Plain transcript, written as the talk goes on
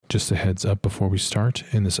Just a heads up before we start.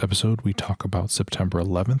 In this episode, we talk about September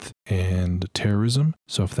 11th and terrorism.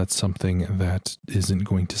 So if that's something that isn't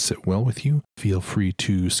going to sit well with you, feel free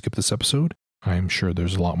to skip this episode. I'm sure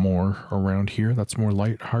there's a lot more around here that's more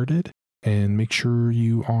lighthearted. And make sure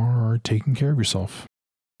you are taking care of yourself.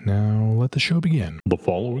 Now let the show begin. The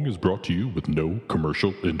following is brought to you with no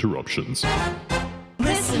commercial interruptions.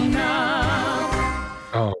 Listen up.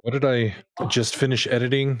 Oh, what did I just finish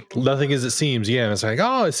editing? Nothing as it seems. Yeah, and it's like,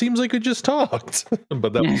 oh, it seems like we just talked.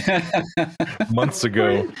 But that was months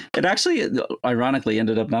ago. It actually, ironically,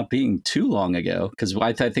 ended up not being too long ago, because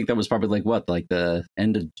I think that was probably like the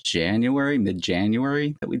end of January,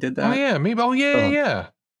 mid-January that we did that. Oh, yeah, maybe. Oh, yeah.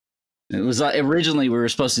 It was originally we were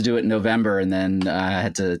supposed to do it in November, and then I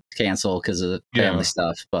had to cancel because of family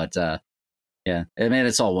stuff. But yeah, I mean,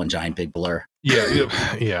 it's all one giant big blur. Yeah,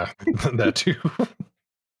 that too.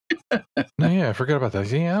 No, yeah, I forgot about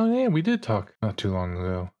that. Yeah, we did talk not too long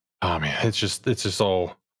ago. Oh man, it's just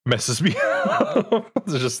all messes me up.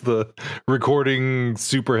 It's just the recording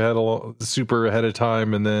super ahead of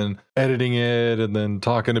time, and then editing it, and then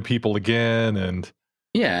talking to people again, and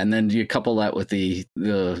yeah, and then you couple that with the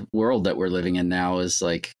world that we're living in now is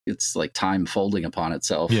like it's like time folding upon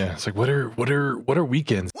itself. Yeah, it's like what are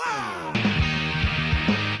weekends?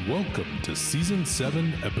 Welcome to Season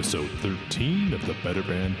 7, Episode 13 of the Better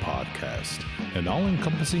Band Podcast, an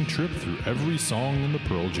all-encompassing trip through every song in the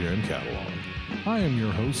Pearl Jam catalog. I am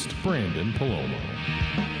your host, Brandon Palomo.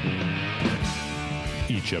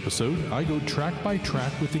 Each episode, I go track by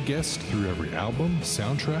track with a guest through every album,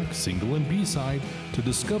 soundtrack, single, and B-side to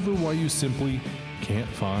discover why you simply can't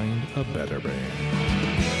find a better band.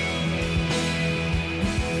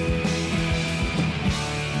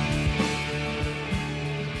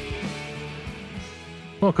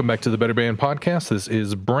 Welcome back to the Better Band Podcast. This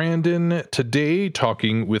is Brandon, today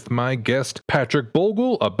talking with my guest, Patrick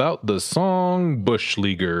Bogle, about the song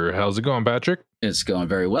Bushleaguer. How's it going, Patrick? It's going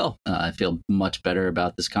very well. I feel much better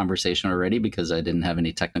about this conversation already because I didn't have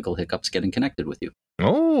any technical hiccups getting connected with you.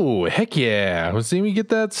 Oh, heck yeah. Well, see, we get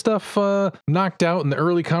that stuff knocked out in the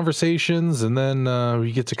early conversations, and then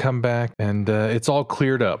we get to come back, and it's all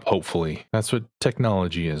cleared up, hopefully. That's what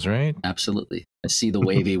technology is, right? Absolutely. I see the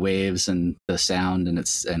wavy waves and the sound, and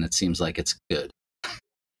it seems like it's good.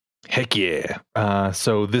 Heck yeah.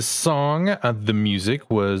 So this song, the music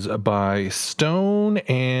was by Stone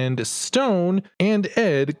and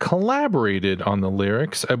Ed collaborated on the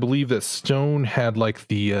lyrics. I believe that Stone had like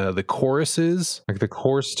the choruses, like the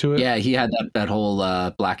chorus to it. Yeah, he had that whole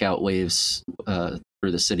blackout waves through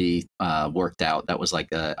the city worked out. That was like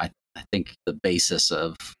I think the basis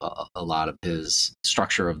of a lot of his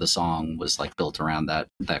structure of the song was like built around that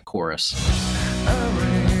chorus.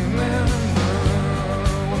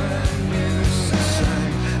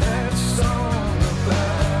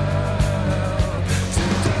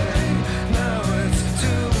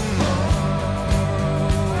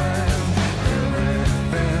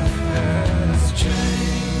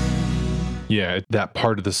 Yeah, that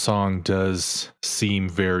part of the song does seem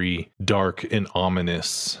very dark and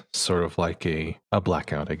ominous, sort of like a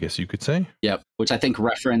blackout, I guess you could say. Yep, which I think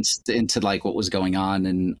referenced into like what was going on,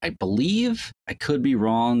 and I believe, I could be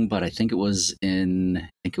wrong, but I think it was in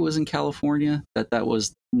California that was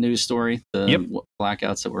the news story, the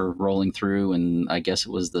blackouts that were rolling through, and I guess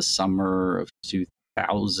it was the summer of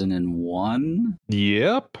 2001.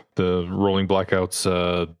 Yep, the rolling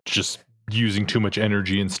blackouts just using too much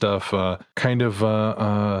energy and stuff, kind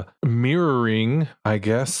of mirroring, I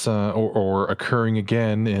guess, or occurring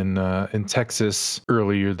again in Texas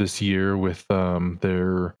earlier this year with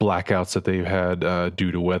their blackouts that they've had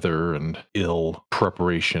due to weather and ill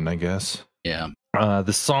preparation, I guess. Yeah.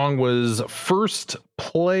 The song was first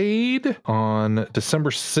played on December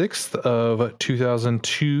 6th of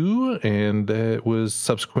 2002, and it was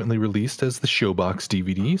subsequently released as the Showbox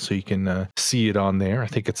DVD, so you can see it on there. I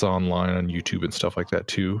think it's online on YouTube and stuff like that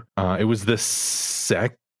too. It was the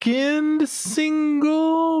second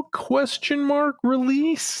single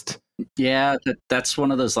released. Yeah, that's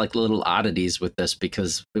one of those like little oddities with this,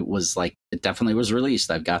 because it definitely was released.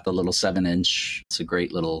 I've got the little 7-inch. It's a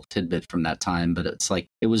great little tidbit from that time, but it's like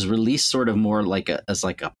it was released sort of more like as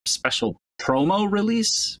a special promo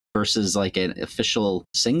release versus like an official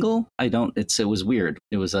single. It was weird.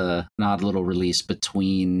 It was an odd little release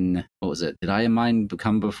between, what was it? Did I Am Mine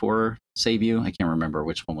come before Save You? I can't remember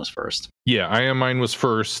which one was first. Yeah, I Am Mine was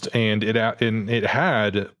first, and it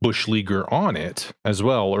had Bushleaguer on it as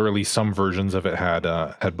well, or at least some versions of it had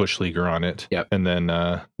Bushleaguer on it. Yep. And then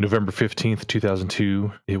November 15th,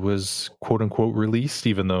 2002, it was quote unquote released,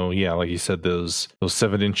 even though, yeah, like you said, those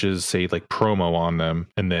 7 inches say like promo on them,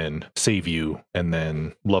 and then Save You, and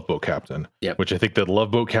then Love Love Boat Captain. Yep. Which I think the Love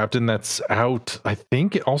Boat Captain that's out, I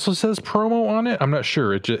think it also says promo on it. I'm not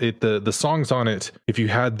sure. The songs on it, if you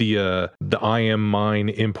had the I Am Mine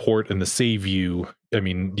import and the Save You, I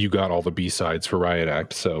mean, you got all the B-sides for Riot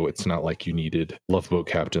Act, so it's not like you needed Love Boat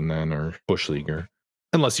Captain then or Bushleaguer.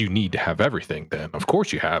 Unless you need to have everything, then of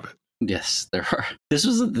course you have it. Yes, there are. This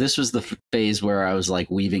was the phase where I was like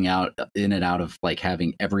weaving out in and out of like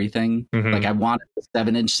having everything. Mhm. Like I wanted the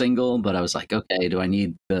 7-inch single, but I was like, okay, do I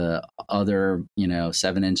need the other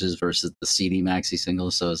 7 inches versus the CD maxi single?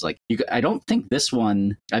 So it's like I don't think this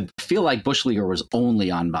one. I feel like Bushleaguer was only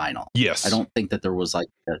on vinyl. Yes. I don't think that there was like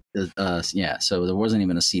so there wasn't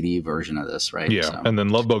even a CD version of this, right? Yeah, So, and then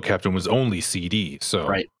Love Boat Captain was only CD, so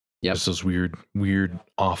right. Yep. Just those weird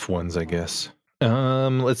off ones, I guess.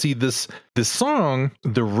 Let's see this song,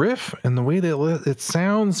 the riff and the way that it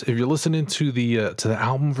sounds. If you're listening to the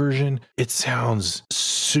album version, it sounds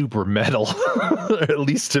super metal, at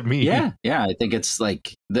least to me. Yeah. I think it's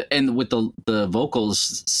like and with the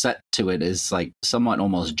vocals set to it is like somewhat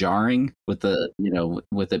almost jarring with the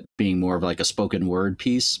with it being more of like a spoken word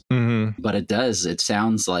piece. Mm-hmm. But it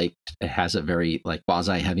sounds like it has a very like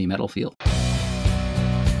quasi heavy metal feel.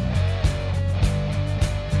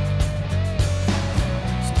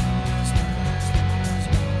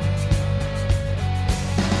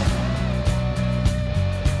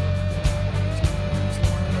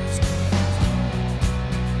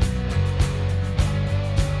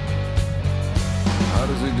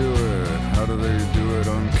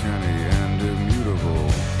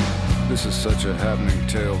 This is such a happening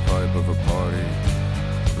tailpipe of a party.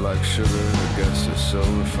 Like sugar, the guest is so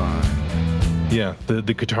refined. Yeah, the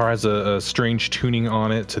guitar has a strange tuning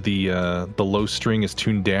on it. To the low string is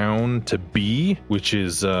tuned down to B, which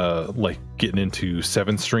is like getting into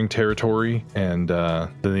 7-string territory, and then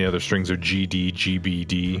the other strings are G, D, G, B,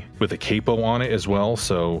 D with a capo on it as well.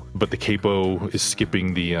 So, but the capo is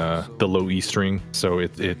skipping the low E string, so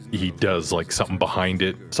he does like something behind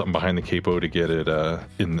the capo to get it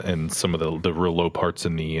in some of the real low parts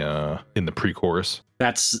in the pre-chorus.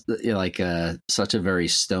 That's like such a very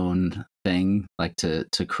Stone thing, like to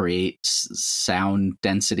create sound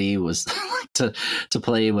density was like to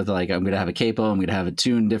play with like, I'm gonna have a capo, I'm gonna have it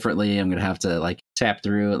tuned differently, I'm gonna have to like tap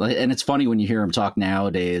through it. And it's funny when you hear him talk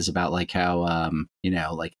nowadays about like how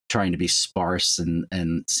like trying to be sparse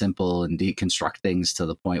and simple and deconstruct things to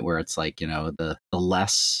the point where it's like the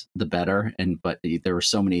less the better. But there were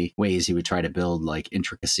so many ways he would try to build like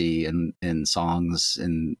intricacy in songs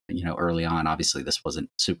and early on. Obviously this wasn't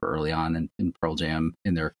super early on in Pearl Jam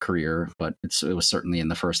in their career, but it was certainly in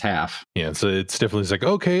the first half. Yeah, so it's definitely like,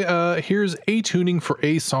 okay, here's a tuning for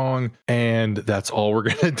a song, and that's all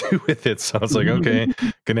we're gonna do with it. So it's like, okay,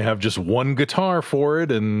 gonna have just one guitar for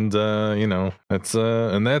it, and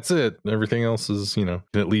that's it. Everything else is, can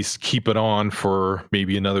at least keep it on for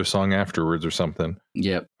maybe another song afterwards or something.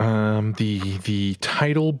 Yep. The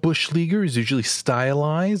title Bushleaguer is usually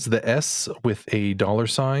stylized, the S with a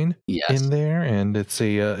 $sign in there, and it's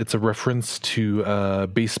a reference to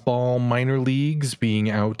baseball minor leagues being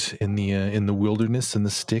out in the wilderness, in the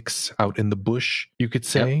sticks, out in the bush, you could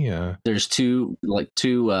say. Yep. There's two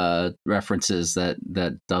references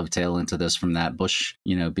that dovetail into this from that Bush,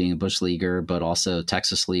 being a Bushleaguer, but also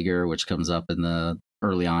Texas Leaguer, which comes up in the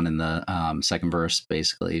early on in the second verse,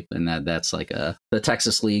 basically. And that's like the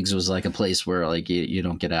Texas Leagues was like a place where like you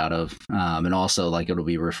don't get out of, and also like it'll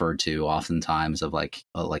be referred to oftentimes of like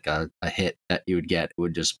a hit that you would get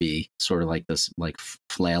would just be sort of like this like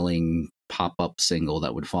flailing pop-up single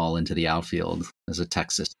that would fall into the outfield as a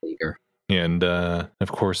Texas Leaguer. And of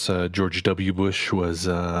course, George W. Bush was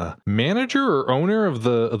manager or owner of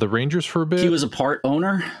the Rangers for a bit. He was a part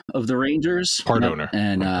owner of the Rangers. Owner.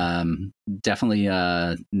 And definitely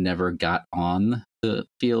never got on the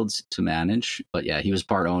fields to manage. But yeah, he was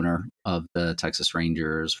part owner of the Texas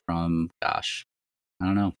Rangers from, gosh, I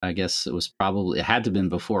don't know. I guess it had to have been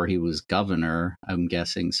before he was governor, I'm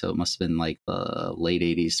guessing. So it must have been like the late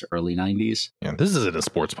 80s to early 90s. Yeah, this isn't a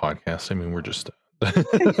sports podcast. I mean, we're just...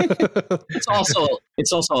 It's also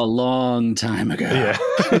a long time ago. Yeah.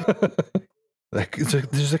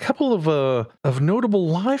 There's a couple of notable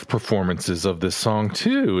live performances of this song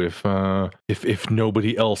too. If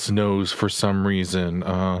nobody else knows for some reason,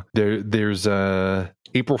 there's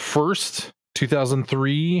April 1st,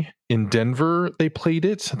 2003 in Denver. They played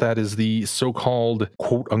it. That is the so-called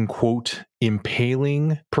quote unquote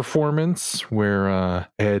impaling performance where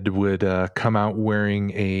Ed would come out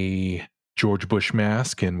wearing a George Bush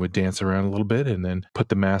mask and would dance around a little bit, and then put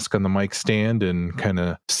the mask on the mic stand and kind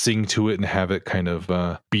of sing to it and have it kind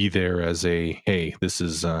of be there as a, hey, this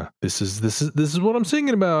is what I'm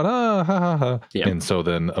singing about. Ha ha ha ha. Yep. And so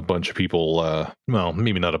then a bunch of people, well,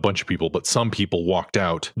 maybe not a bunch of people, but some people walked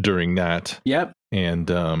out during that. Yep. And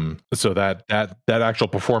so that actual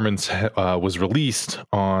performance was released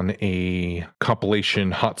on a compilation,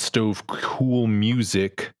 Hot Stove Cool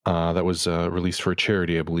Music, that was released for a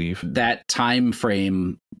charity, I believe. That time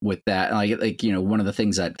frame with that, like one of the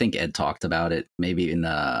things I think Ed talked about it, maybe in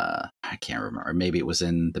I can't remember, maybe it was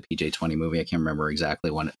in the PJ-20 movie. I can't remember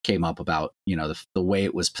exactly when it came up about, the way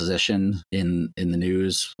it was positioned in the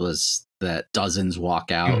news was that dozens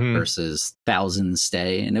walk out versus thousands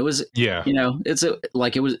stay. And it was,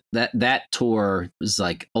 it was that tour was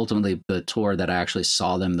like ultimately the tour that I actually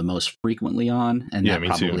saw them the most frequently on. And that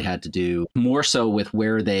probably had to do more so with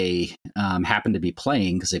where they happened to be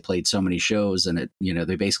playing, because they played so many shows, and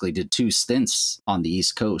they basically did 2 stints on the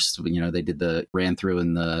East Coast. They ran through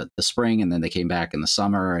in the spring, and then they came back in the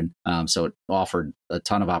summer. And so it offered a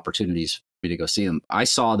ton of opportunities me to go see them. I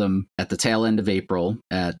saw them at the tail end of April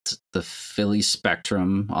at the Philly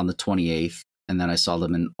Spectrum on the 28th. And then I saw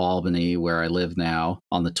them in Albany, where I live now,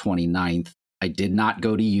 on the 29th. I did not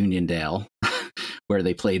go to Uniondale, where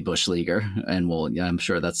they played Bushleaguer. And I'm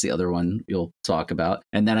sure that's the other one you'll talk about.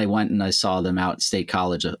 And then I went and I saw them out at State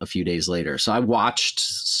College a few days later. So I watched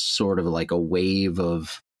sort of like a wave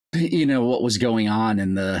of what was going on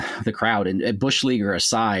in the crowd. And Bushleaguer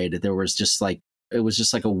aside, there was just like, it was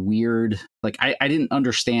just like a weird, like, I didn't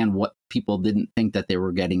understand what people didn't think that they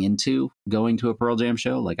were getting into going to a Pearl Jam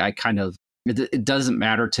show. Like, I kind of, it doesn't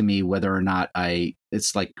matter to me whether or not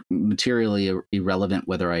it's like materially irrelevant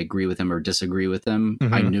whether I agree with them or disagree with them.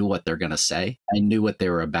 I knew what they're going to say. I knew what they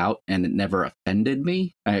were about, and it never offended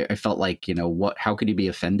me. I felt like, how could you be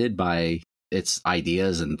offended by its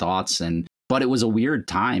ideas and thoughts? But it was a weird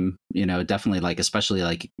time, definitely, like, especially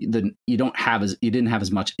like you didn't have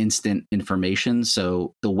as much instant information.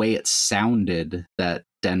 So the way it sounded that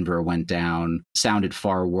Denver went down sounded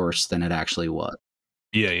far worse than it actually was.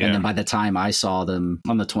 Yeah. And then by the time I saw them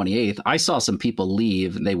on the 28th, I saw some people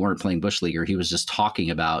leave. They weren't playing Bushleaguer. He was just talking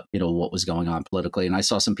about, what was going on politically. And I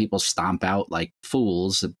saw some people stomp out like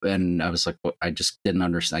fools. And I was like, I just didn't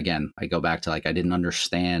understand. Again, I go back to like, I didn't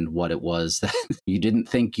understand what it was that you didn't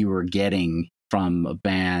think you were getting from a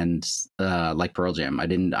band like Pearl Jam. I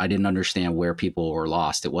didn't understand where people were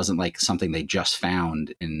lost. It wasn't like something they just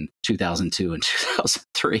found in 2002 and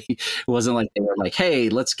 2003. It wasn't like they were like, hey,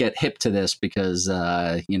 let's get hip to this because,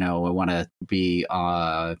 I want to be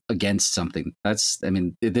against something.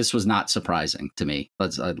 This was not surprising to me.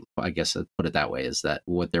 I guess I'd put it that way, is that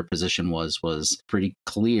what their position was pretty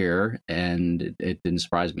clear, and it didn't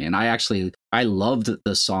surprise me. And I loved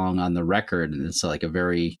the song on the record, and it's like a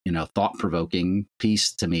very, thought-provoking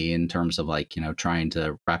piece to me in terms of like, trying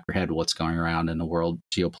to wrap your head what's going around in the world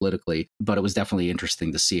geopolitically. But it was definitely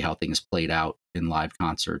interesting to see how things played out in live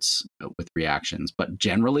concerts with reactions. But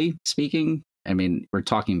generally speaking, we're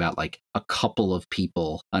talking about like a couple of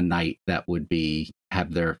people a night that would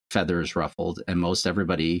have their feathers ruffled, and most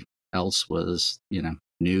everybody else was,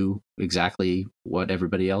 knew exactly what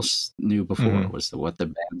everybody else knew before, was what the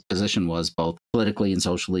band's position was, both politically and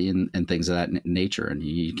socially, and things of that nature. And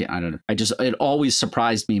I don't know. It always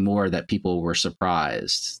surprised me more that people were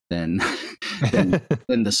surprised than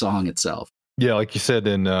the song itself. Yeah, like you said,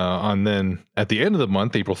 and then at the end of the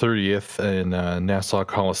month, April 30th, in Nassau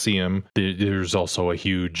Coliseum, there's also a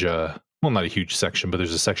huge, not a huge section, but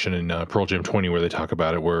there's a section in Pearl Jam 20 where they talk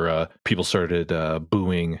about it, where people started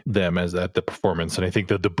booing them at the performance. And I think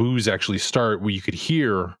that the boos actually start where you could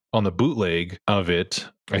hear on the bootleg of it.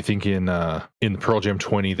 I think in Pearl Jam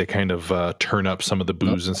 20, they kind of turn up some of the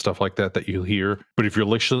boos and stuff like that you'll hear. But if you're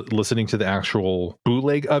listening to the actual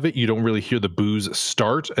bootleg of it, you don't really hear the boos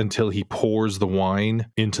start until he pours the wine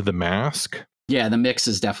into the mask. Yeah, the mix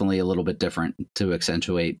is definitely a little bit different to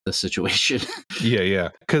accentuate the situation. Yeah.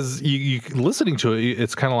 Because you listening to it,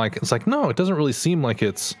 it's kind of like, no, it doesn't really seem like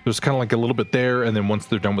there's kind of like a little bit there. And then once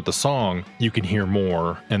they're done with the song, you can hear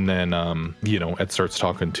more. And then, Ed starts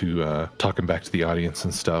talking back to the audience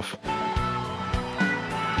and stuff.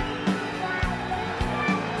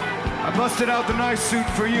 I busted out the nice suit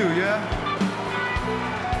for you, yeah?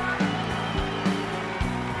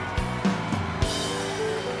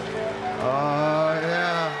 Oh,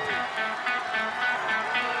 yeah.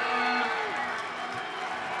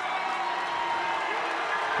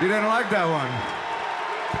 You didn't like that one?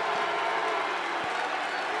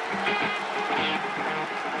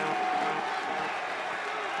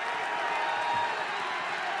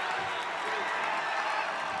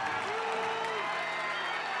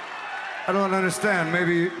 I don't understand.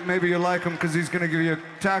 Maybe you like him because he's going to give you a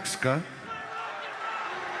tax cut.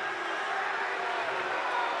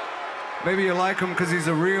 Maybe you like him because he's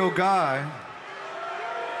a real guy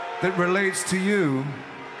that relates to you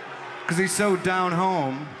because he's so down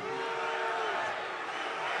home.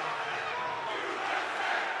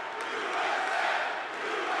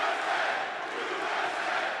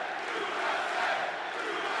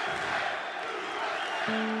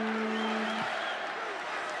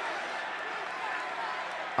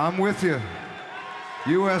 I'm with you,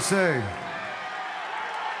 USA.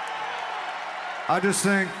 I just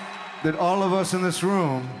think that all of us in this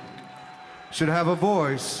room should have a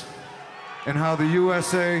voice in how the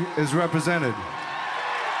USA is represented.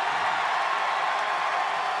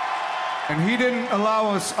 And he didn't allow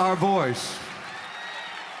us our voice.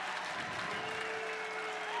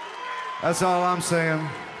 That's all I'm saying.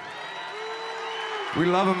 We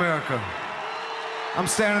love America. I'm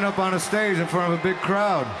standing up on a stage in front of a big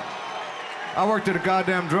crowd. I worked at a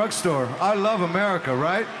goddamn drugstore. I love America,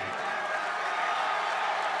 right?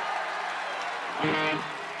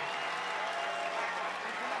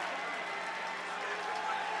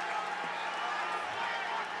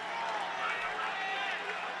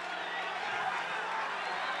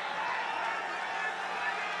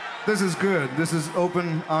 This is good. This is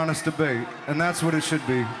open, honest debate, and that's what it should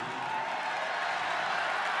be.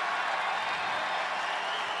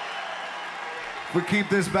 If we keep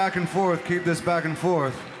this back and forth,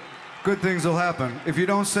 good things will happen. If you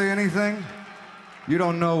don't say anything, you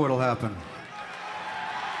don't know what'll happen.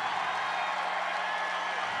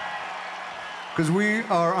 Because we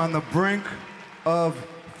are on the brink of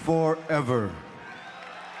forever.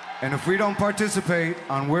 And if we don't participate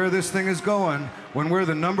on where this thing is going, when we're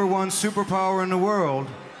the #1 superpower in the world,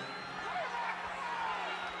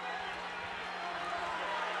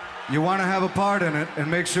 you want to have a part in it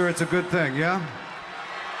and make sure it's a good thing, yeah?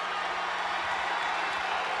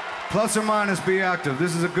 Plus or minus, be active.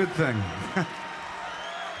 This is a good thing.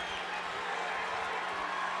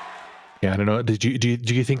 Yeah, I don't know. Do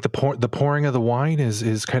you think the pouring of the wine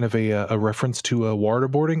is kind of a reference to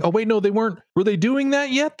waterboarding? Oh wait, no, they weren't. Were they doing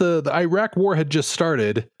that yet? The Iraq War had just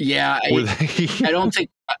started. Yeah, I don't think.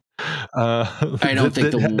 I don't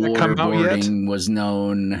think the waterboarding was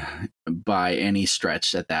known by any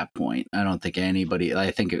stretch at that point. I don't think anybody.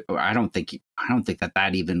 I don't think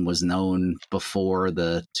that even was known before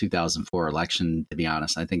the 2004 election. To be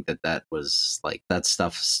honest, I think that was like that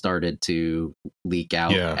stuff started to leak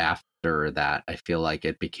out after that. I feel like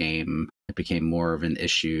it became more of an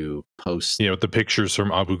issue post. Yeah, with the pictures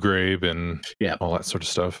from Abu Ghraib and all that sort of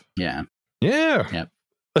stuff. Yeah.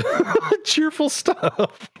 Cheerful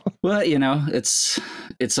stuff. Well, it's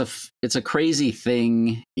a crazy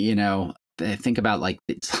thing, I think about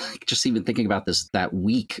just even thinking about that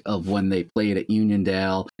week of when they played at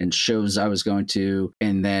Uniondale and shows I was going to,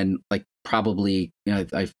 and then probably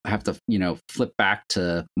I have to flip back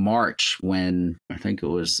to March when I think it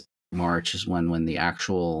was March is when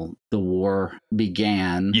the war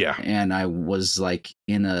began. Yeah, and I was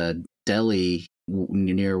in a deli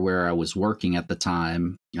near where I was working at the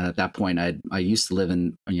time. And at that point, I used to live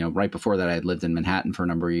in, right before that, I had lived in Manhattan for a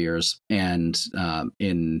number of years. And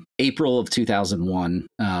in April of 2001,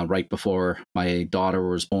 right before my daughter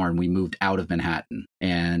was born, we moved out of Manhattan.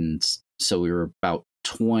 And so we were about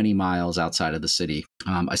 20 miles outside of the city.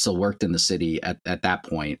 I still worked in the city at that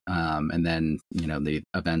point. And then, the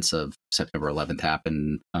events of September 11th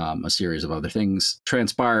happened. A series of other things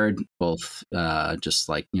transpired, both just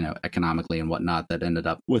economically and whatnot, that ended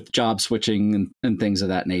up with job switching and things of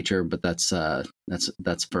that nature. But that's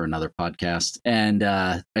for another podcast. And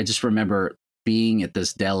I just remember being at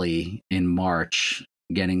this deli in March,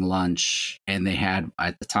 getting lunch, and they had,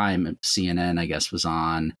 at the time, CNN, I guess, was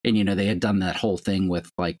on, and they had done that whole thing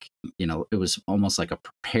with it was almost like a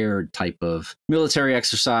prepared type of military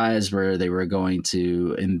exercise where they were going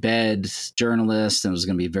to embed journalists, and it was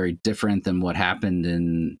going to be very different than what happened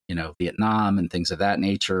in Vietnam and things of that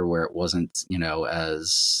nature, where it wasn't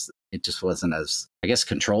it just wasn't as, I guess,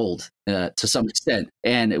 controlled to some extent.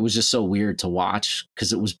 And it was just so weird to watch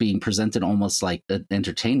because it was being presented almost like an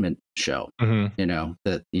entertainment show,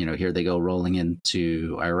 that, here they go rolling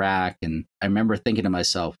into Iraq. And I remember thinking to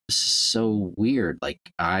myself, this is so weird.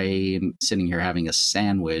 I'm sitting here having a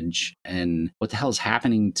sandwich, and what the hell is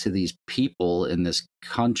happening to these people in this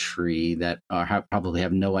country that probably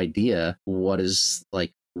have no idea what is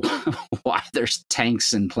why there's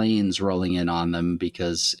tanks and planes rolling in on them,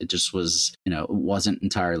 because it just was, it wasn't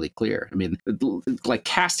entirely clear. I mean,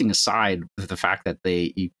 casting aside the fact that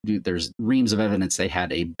there's reams of evidence they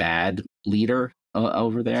had a bad leader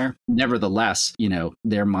over there. Nevertheless,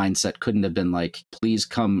 their mindset couldn't have been like, please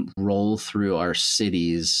come roll through our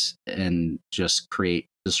cities and just create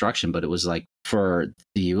destruction. But it was like, for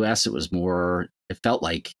the US, it felt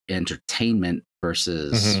like entertainment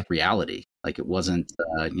versus reality. Like, it wasn't,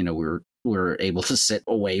 we were able to sit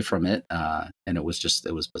away from it. And it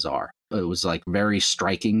was bizarre. It was like very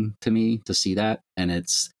striking to me to see that. And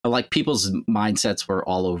it's like people's mindsets were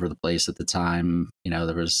all over the place at the time.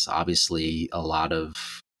 There was obviously a lot of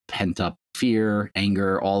pent up fear,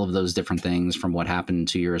 anger, all of those different things from what happened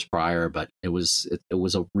 2 years prior. But it was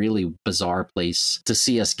a really bizarre place to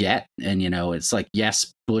see us get. And, it's like,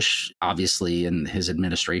 yes, Bush obviously and his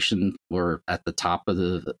administration were at the top of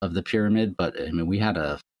the pyramid. But I mean, we had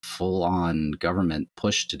a full on government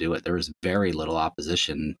push to do it. There was very little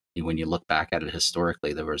opposition. When you look back at it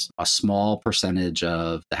historically, there was a small percentage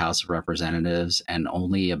of the House of Representatives and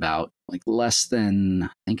only about less than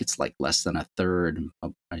a third.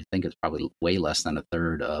 I think it's probably way less than a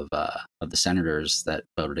third of the senators that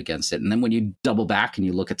voted against it. And then when you double back and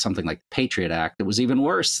you look at something like the Patriot Act, it was even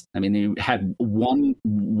worse. I mean, you had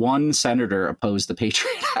one senator oppose the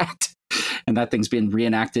Patriot Act. And that thing's been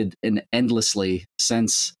reenacted endlessly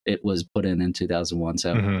since it was put in 2001.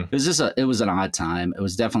 So it was an odd time. It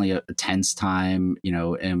was definitely a tense time,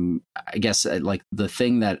 and I guess like the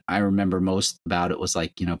thing that I remember most about it was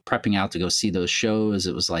like, prepping out to go see those shows.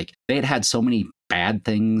 It was like they had so many bad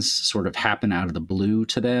things sort of happen out of the blue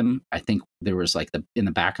to them. I think there was like in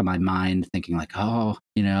the back of my mind thinking like, oh,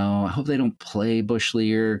 I hope they don't play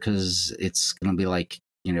Bushleaguer because it's going to be like,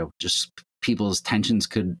 just people's tensions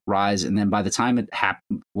could rise. And then by the time it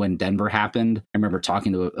happened, when Denver happened, I remember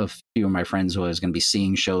talking to a few of my friends who I was going to be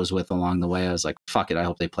seeing shows with along the way. I was like, fuck it, I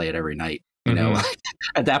hope they play it every night.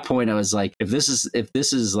 At that point, I was like, if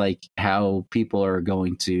this is like how people are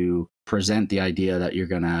going to present the idea that you're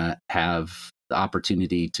going to have the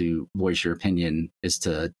opportunity to voice your opinion is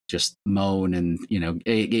to just moan. And,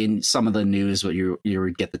 in some of the news, what you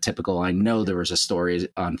would get the typical, I know there was a story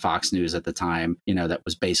on Fox News at the time, that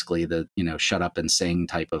was basically the, shut up and sing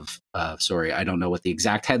type of story. I don't know what the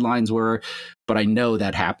exact headlines were, but I know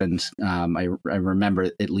that happened. I remember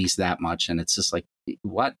at least that much. And it's just like,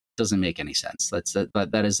 what? Doesn't make any sense.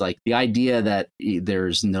 That is like the idea that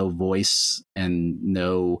there's no voice and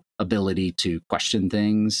no ability to question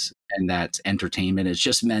things, and that entertainment is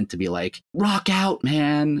just meant to be like rock out,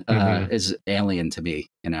 man, is alien to me.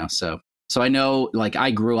 So I know, like,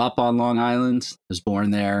 I grew up on Long Island, was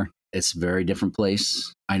born there. It's a very different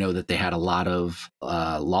place. I know that they had a lot of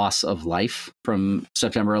loss of life from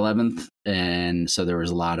September 11th, and so there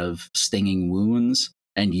was a lot of stinging wounds.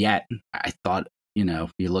 And yet, I thought,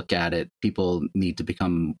 you look at it, people need to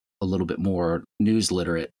become a little bit more news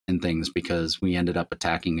literate in things, because we ended up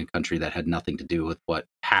attacking a country that had nothing to do with what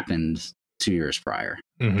happened 2 years prior.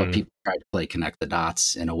 But people tried to connect the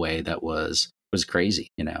dots in a way that was crazy,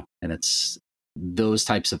 and it's those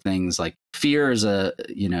types of things. Like, fear is and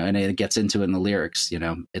it gets into it in the lyrics,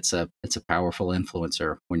 it's a powerful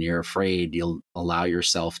influencer. When you're afraid, you'll allow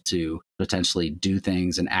yourself to potentially do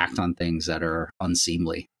things and act on things that are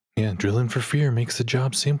unseemly. Yeah, drilling for fear makes the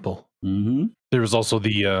job simple. There was also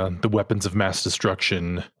the weapons of mass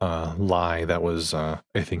destruction lie that was, I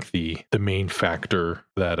think, the main factor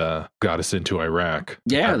that got us into Iraq.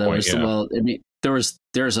 Yeah, there was. Yeah. Well, I mean, there's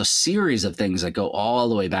a series of things that go all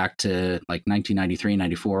the way back to like 1993,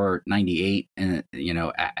 94, 98, and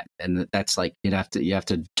and that's like you have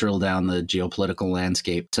to drill down the geopolitical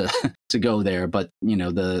landscape to go there. But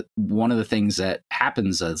one of the things that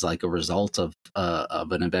happens as like a result of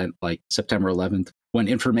an event like September 11th, when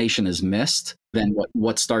information is missed, then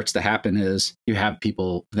what starts to happen is you have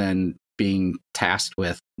people then being tasked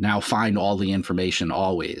with now find all the information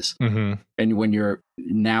always. And when you're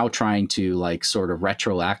now trying to like sort of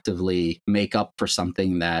retroactively make up for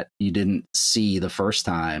something that you didn't see the first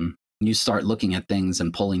time, you start looking at things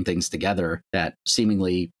and pulling things together that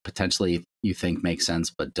seemingly potentially you think make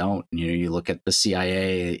sense, but don't. You look at the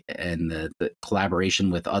CIA and the collaboration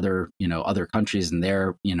with other countries and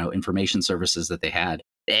their, information services that they had.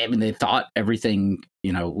 I mean, they thought everything,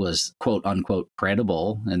 was quote unquote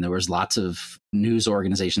credible. And there was lots of news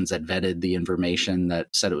organizations that vetted the information that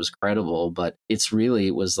said it was credible, but it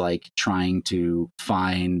was like trying to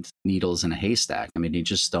find needles in a haystack. I mean, you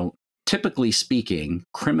just don't. Typically speaking,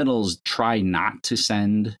 criminals try not to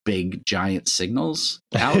send big, giant signals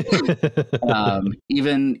out,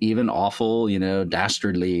 even awful,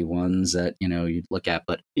 dastardly ones that, you'd look at.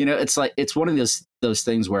 But, it's like, it's one of those those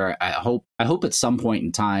things where I hope at some point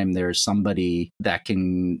in time there's somebody that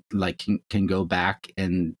can go back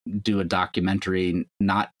and do a documentary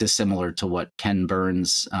not dissimilar to what Ken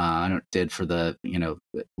Burns did for the,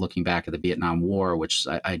 looking back at the Vietnam War, which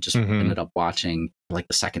I just ended up watching like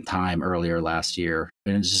the second time earlier last year.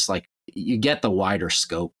 And it's just like, you get the wider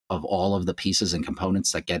scope of all of the pieces and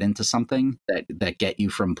components that get into something that get you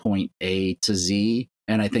from point A to Z.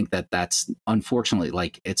 And I think that's unfortunately,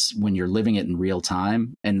 like, it's when you're living it in real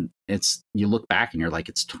time, and you look back and you're like,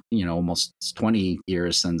 it's almost 20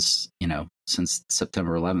 years since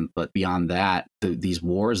September 11th. But beyond that, these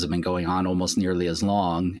wars have been going on almost nearly as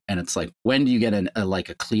long. And it's like, when do you get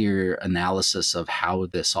a clear analysis of how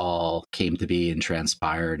this all came to be and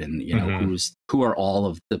transpired, and who are all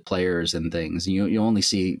of the players and things? You only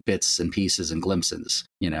see bits and pieces and glimpses,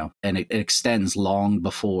 and it extends long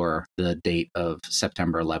before the date of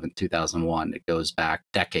September 11th, 2001. It goes back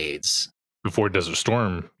decades. Before Desert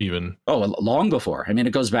Storm, even. Oh, long before. I mean,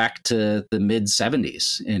 it goes back to the mid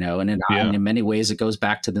 70s, and in many ways, it goes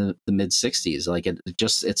back to the mid 60s. Like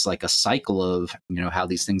it's like a cycle of, how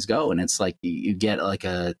these things go. And it's like you get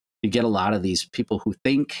a lot of these people who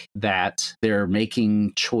think that they're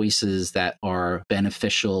making choices that are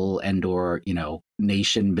beneficial and or,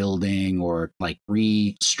 nation building or like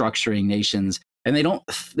restructuring nations. And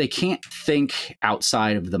they can't think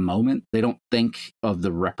outside of the moment. They don't think of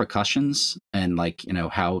the repercussions and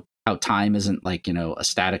how time isn't a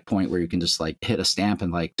static point where you can just like hit a stamp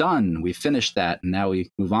and like, done, we finished that. And now we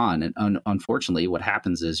move on. And unfortunately, what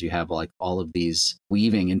happens is you have like all of these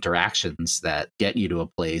weaving interactions that get you to a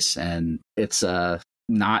place. And it's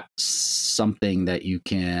not something that you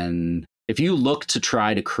can, if you look to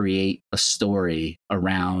try to create a story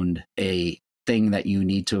around a thing that you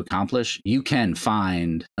need to accomplish, you can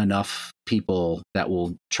find enough people that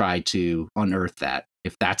will try to unearth that.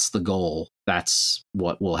 If that's the goal, that's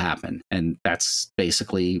what will happen. And that's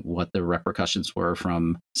basically what the repercussions were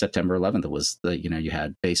from September 11th. It was you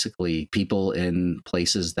had basically people in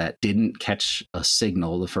places that didn't catch a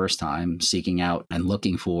signal the first time, seeking out and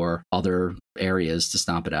looking for other areas to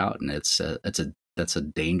stomp it out. And that's a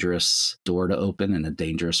dangerous door to open and a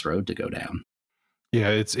dangerous road to go down.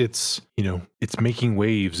 Yeah, it's making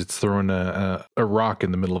waves. It's throwing a rock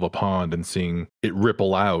in the middle of a pond and seeing it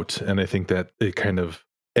ripple out. And I think that it kind of,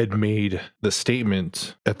 Ed made the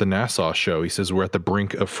statement at the Nassau show. He says, we're at the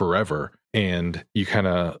brink of forever. And you kind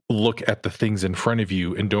of look at the things in front of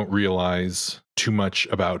you and don't realize too much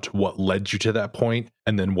about what led you to that point,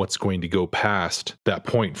 and then what's going to go past that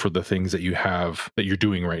point for the things that you have that you're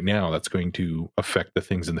doing right now that's going to affect the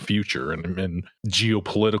things in the future, and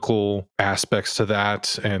geopolitical aspects to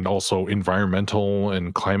that, and also environmental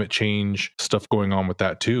and climate change stuff going on with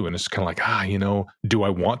that too. And it's kind of like, do I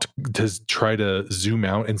want to try to zoom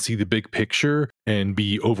out and see the big picture and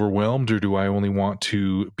be overwhelmed, or do I only want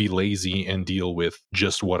to be lazy and deal with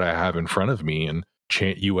just what I have in front of me and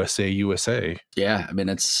chant USA, USA? Yeah, I mean,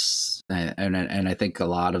 it's and I think a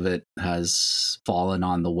lot of it has fallen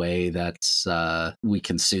on the way that we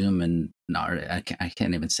consume, and I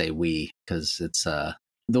can't even say we, because it's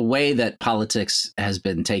the way that politics has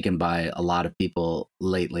been taken by a lot of people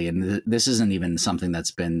lately. And this isn't even something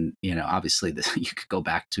that's been, obviously you could go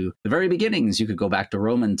back to the very beginnings. You could go back to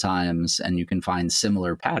Roman times and you can find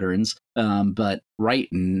similar patterns. But right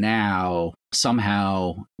now,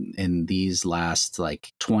 somehow in these last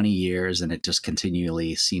 20 years, and it just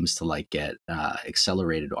continually seems to get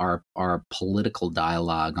accelerated, our political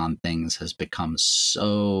dialogue on things has become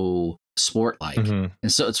so sport-like. And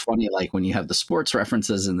so it's funny, when you have the sports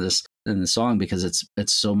references in the song, because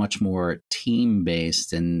it's so much more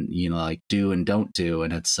team-based and do and don't do,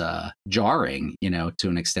 and it's jarring to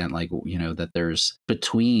an extent, that there's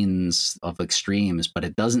betweens of extremes, but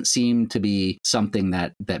it doesn't seem to be something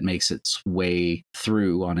that makes its way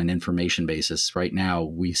through on an information basis. Right now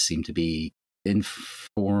we seem to be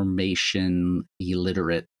information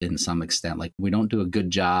illiterate in some extent. We don't do a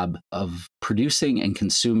good job of producing and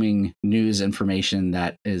consuming news information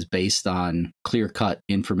that is based on clear-cut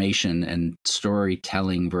information, and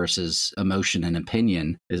storytelling versus emotion and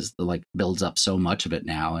opinion is builds up so much of it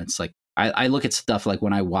now. It's I look at stuff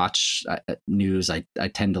when I watch news, I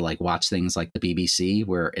tend to watch things like the BBC,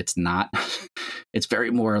 where it's not, it's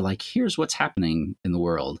very more here's what's happening in the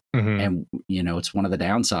world. And, it's one of the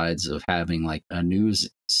downsides of having a news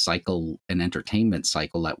cycle and entertainment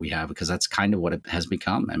cycle that we have, because that's kind of what it has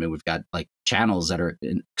become. I mean, we've got channels that are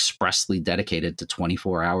expressly dedicated to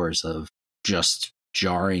 24 hours of just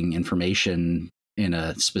jarring information in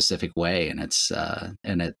a specific way, and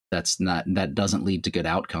that doesn't lead to good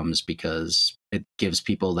outcomes, because it gives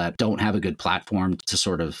people that don't have a good platform to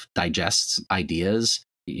sort of digest ideas,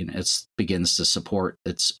 it begins to support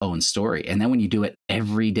its own story. And then when you do it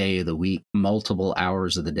every day of the week, multiple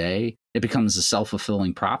hours of the day, it becomes a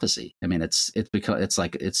self-fulfilling prophecy. I mean, it's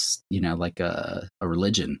like a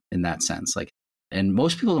religion in that sense. Like, and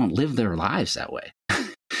most people don't live their lives that way.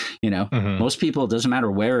 Most people, it doesn't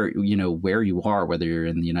matter where you are, whether you're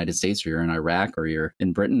in the United States or you're in Iraq or you're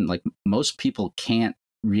in Britain, like most people can't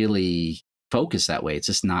really focus that way. It's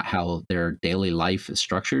just not how their daily life is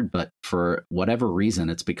structured. But for whatever reason,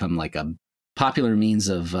 it's become like a popular means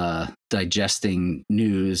of digesting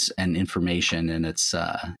news and information, and it's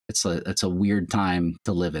a weird time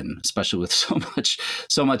to live in, especially with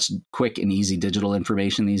so much quick and easy digital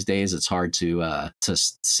information these days. It's hard to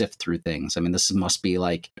sift through things. I mean, this must be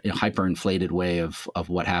like a hyperinflated way of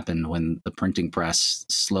what happened when the printing press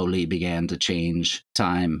slowly began to change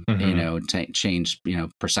time, change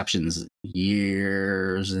perceptions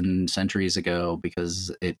years and centuries ago,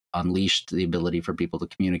 because it unleashed the ability for people to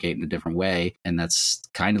communicate in a different way. And that's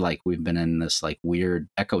kind of like we've been in this like weird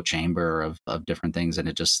echo chamber of different things, and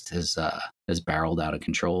it just has barreled out of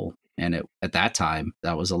control. And at that time,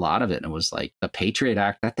 that was a lot of it. And it was like the Patriot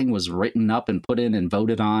Act, that thing was written up and put in and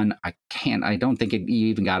voted on. I don't think it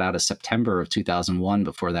even got out of September of 2001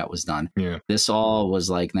 before that was done. Yeah. This all was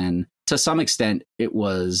like, then to some extent, it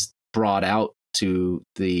was brought out to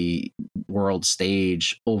the world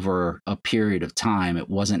stage over a period of time. It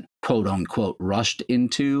wasn't quote unquote rushed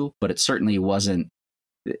into, but it certainly wasn't.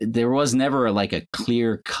 There was never like a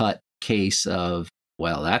clear cut case of,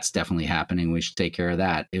 well, that's definitely happening, we should take care of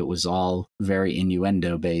that. It was all very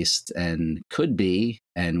innuendo based, and could be,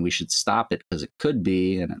 and we should stop it because it could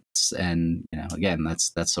be. And again,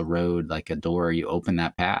 that's a road, like a door. You open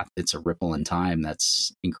that path, it's a ripple in time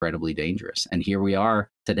that's incredibly dangerous. And here we are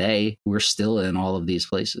today. We're still in all of these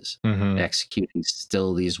places, executing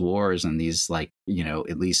still these wars and these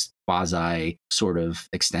at least quasi sort of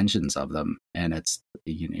extensions of them. And it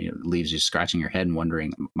leaves you scratching your head and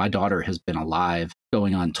wondering. My daughter has been alive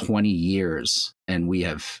going on 20 years, and we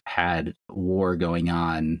have had war going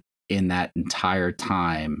on in that entire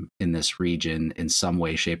time in this region in some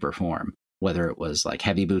way, shape, or form, whether it was like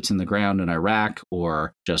heavy boots in the ground in Iraq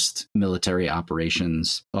or just military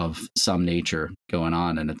operations of some nature going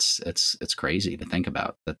on. And it's crazy to think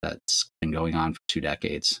about that's been going on for 2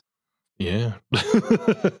 decades. Yeah.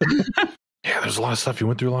 Yeah, there's a lot of stuff. You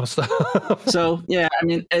went through a lot of stuff. So, yeah, I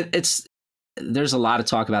mean, there's a lot of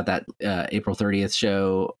talk about that April 30th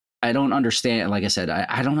show. I don't understand. Like I said,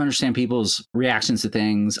 I don't understand people's reactions to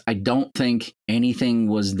things. I don't think anything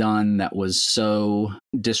was done that was so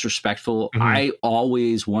disrespectful. I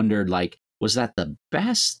always wondered, like, was that the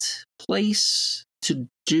best place to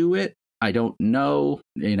do it? I don't know.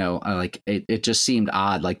 It just seemed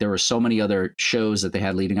odd. Like there were so many other shows that they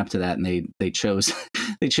had leading up to that, and they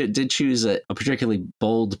did choose a particularly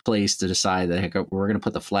bold place to decide that, heck, we're going to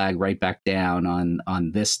put the flag right back down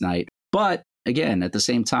on this night. But again, at the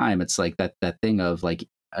same time, it's like that thing of like,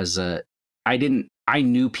 I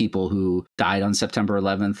knew people who died on September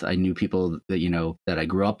 11th. I knew people that, that I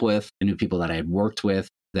grew up with. I knew people that I had worked with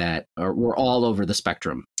that were all over the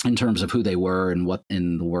spectrum in terms of who they were and what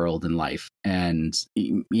in the world and life. And,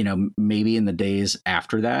 maybe in the days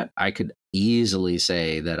after that, I could easily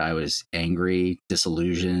say that I was angry,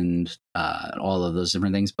 disillusioned, all of those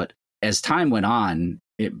different things. But as time went on,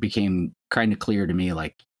 it became kind of clear to me,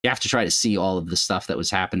 like, you have to try to see all of the stuff that was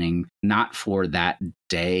happening, not for that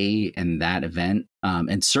day and that event.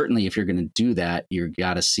 And certainly if you're going to do that, you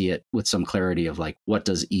got to see it with some clarity of like, what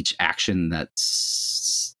does each action that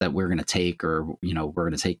we're going to take, or, we're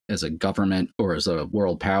going to take as a government or as a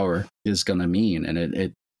world power is going to mean.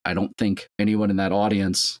 And I don't think anyone in that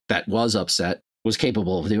audience that was upset was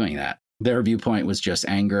capable of doing that. Their viewpoint was just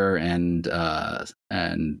anger, and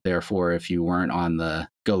therefore, if you weren't on the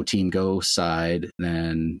go team go side,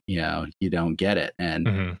 then you don't get it.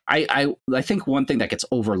 And I think one thing that gets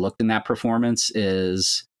overlooked in that performance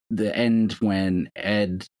is the end when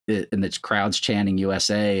Ed and the crowd's chanting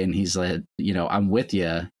USA, and he's like, I'm with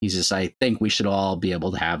you. He's just, I think we should all be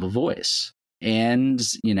able to have a voice, and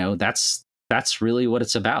that's really what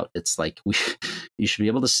it's about. It's like you should be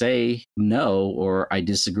able to say no or I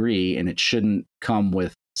disagree, and it shouldn't come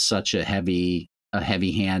with such a heavy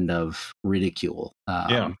hand of ridicule.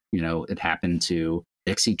 It happened to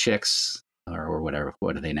Dixie Chicks or whatever.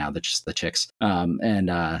 What are they now? Just the Chicks. And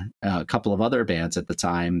a couple of other bands at the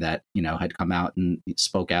time that had come out and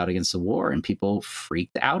spoke out against the war, and people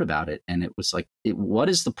freaked out about it. And it was like, what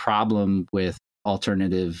is the problem with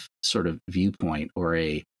alternative sort of viewpoint or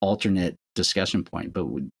a alternate discussion point, but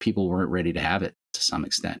people weren't ready to have it to some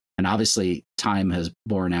extent. And obviously time has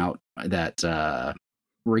borne out that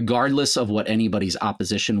regardless of what anybody's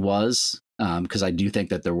opposition was, because I do think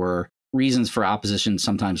that there were reasons for opposition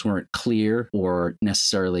sometimes weren't clear or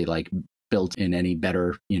necessarily like built in any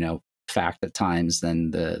better, fact at times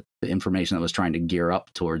than the information that was trying to gear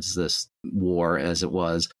up towards this war as it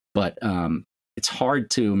was. But it's hard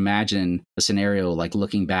to imagine a scenario like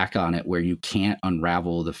looking back on it where you can't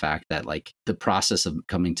unravel the fact that like the process of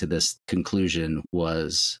coming to this conclusion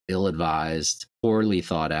was ill-advised, poorly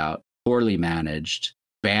thought out, poorly managed,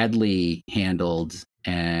 badly handled,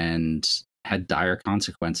 and had dire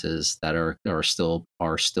consequences that are still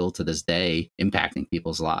to this day impacting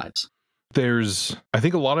people's lives. I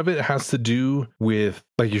think a lot of it has to do with,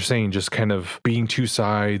 like you're saying, just kind of being two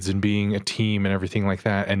sides and being a team and everything like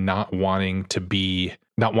that, and not wanting to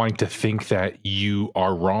think that you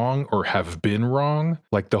are wrong or have been wrong.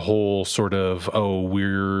 Like the whole sort of, oh,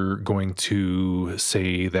 we're going to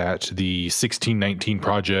say that the 1619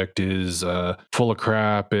 project is full of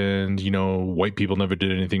crap and, white people never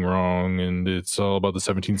did anything wrong. And it's all about the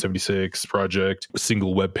 1776 project,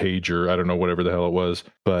 single web page, or I don't know, whatever the hell it was.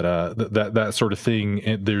 But that sort of thing.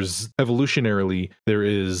 And there's evolutionarily, there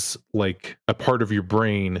is like a part of your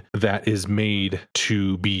brain that is made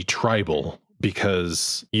to be tribal,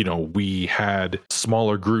 because we had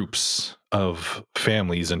smaller groups of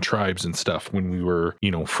families and tribes and stuff when we were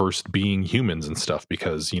first being humans and stuff,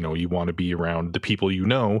 because you want to be around the people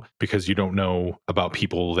because you don't know about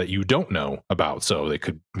people that you don't know about. So they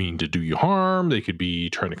could mean to do you harm, they could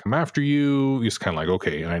be trying to come after you. It's kind of like,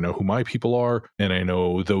 okay, I know who my people are and I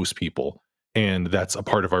know those people. And that's a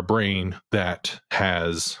part of our brain that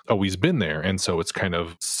has always been there. And so it's kind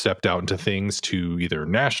of stepped out into things to either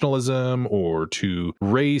nationalism or to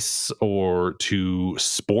race or to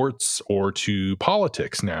sports or to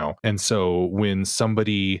politics now. And so when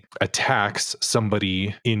somebody attacks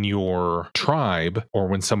somebody in your tribe, or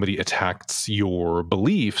when somebody attacks your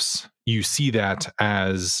beliefs, you see that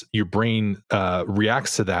as your brain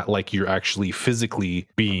reacts to that like you're actually physically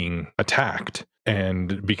being attacked.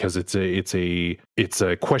 And because it's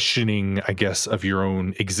a questioning, I guess, of your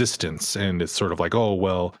own existence. And it's sort of like, oh,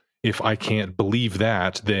 well, if I can't believe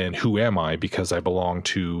that, then who am I? Because I belong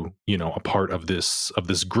to, a part of this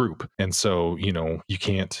group. And so, you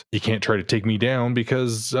can't try to take me down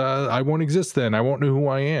because I won't exist then. I won't know who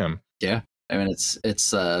I am. Yeah. I mean,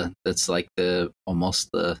 it's like almost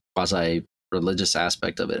the quasi religious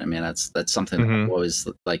aspect of it. I mean, that's something that I've always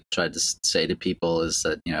like tried to say to people is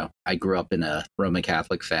that, I grew up in a Roman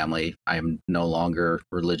Catholic family. I'm no longer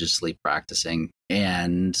religiously practicing.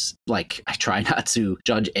 And like, I try not to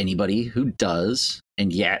judge anybody who does.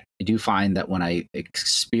 And yet I do find that when I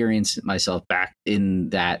experience myself back in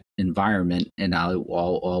that environment, and I'll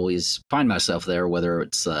always find myself there, whether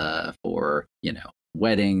it's for,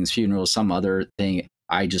 weddings, funerals, some other thing,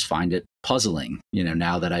 I just find it puzzling,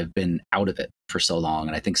 now that I've been out of it for so long.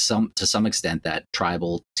 And I think to some extent that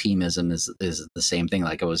tribal teamism is the same thing,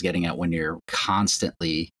 like I was getting at, when you're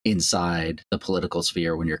constantly inside the political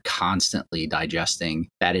sphere, when you're constantly digesting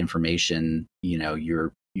that information,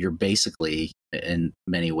 you're basically, in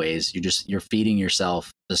many ways, you're feeding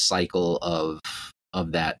yourself the cycle of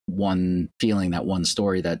that one feeling, that one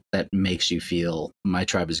story that makes you feel my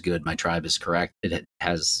tribe is good, my tribe is correct. It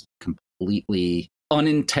has completely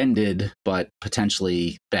unintended but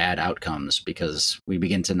potentially bad outcomes, because we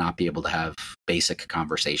begin to not be able to have basic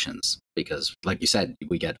conversations, because like you said,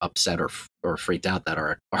 we get upset or freaked out that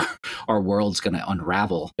our world's going to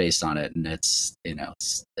unravel based on it. And it's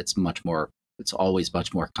always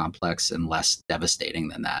much more complex and less devastating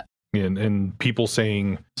than that. And people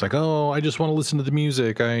saying it's like, oh, I just want to listen to the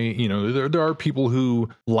music. There are people who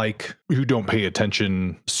don't pay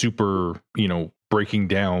attention, super, breaking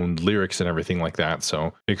down lyrics and everything like that.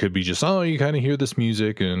 So it could be just, oh, you kind of hear this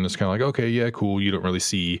music and it's kind of like, okay, yeah, cool. You don't really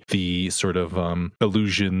see the sort of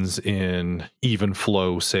illusions in even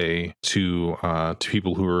flow, say, to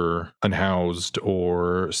people who are unhoused,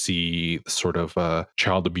 or see sort of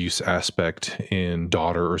child abuse aspect in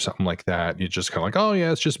Daughter or something like that. You're just kind of like, oh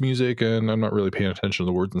yeah, it's just music and I'm not really paying attention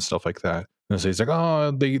to the words and stuff like that. And so he's like,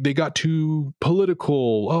 oh, they got too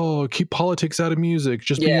political. Oh, keep politics out of music.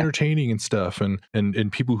 Just be entertaining and stuff. And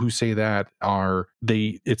people who say that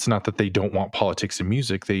it's not that they don't want politics in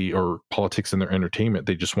music, or politics in their entertainment.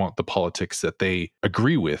 They just want the politics that they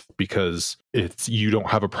agree with, because it's you don't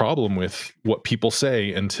have a problem with what people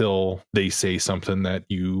say until they say something that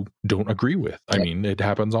you don't agree with. I mean, it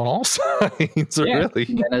happens on all sides, really.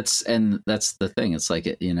 And that's the thing. It's like,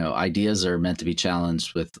 ideas are meant to be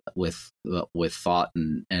challenged with thought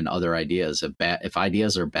and other ideas. If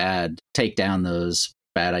ideas are bad, take down those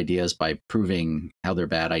bad ideas by proving how they're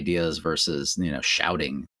bad ideas versus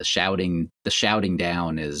shouting. The shouting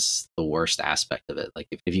down is the worst aspect of it. Like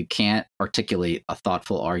if you can't articulate a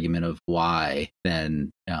thoughtful argument of why,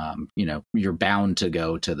 then you're bound to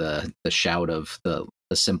go to the shout of the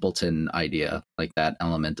simpleton idea, like that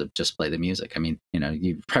element of just play the music. I mean,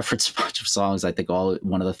 you reference a bunch of songs. I think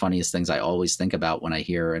one of the funniest things I always think about when I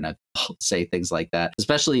hear and I say things like that,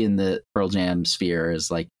 especially in the Pearl Jam sphere,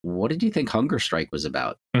 is like, what did you think Hunger Strike was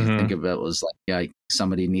about? You think about it was like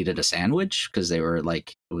somebody needed a sandwich because they were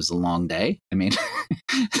like, it was a long day. I mean,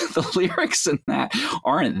 the lyrics in that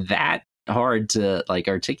aren't that hard to like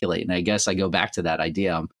articulate, and I guess I go back to that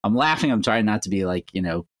idea. I'm laughing. I'm trying not to be like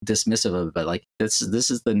dismissive of it, but like this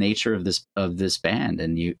is the nature of this band,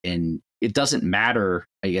 and it doesn't matter.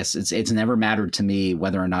 I guess it's never mattered to me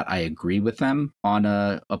whether or not I agree with them on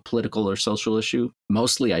a political or social issue.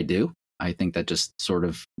 Mostly I do. I think that just sort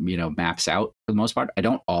of maps out for the most part. I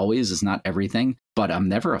don't always. It's not everything, but I'm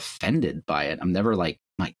never offended by it. I'm never like,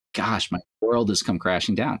 my gosh, my world has come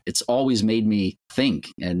crashing down. It's always made me think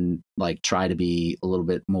and like try to be a little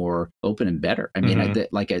bit more open and better. I mean,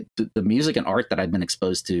 the music and art that I've been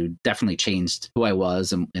exposed to definitely changed who I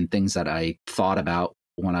was and things that I thought about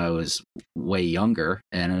when I was way younger,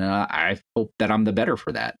 and I hope that I'm the better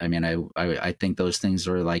for that. I mean, I think those things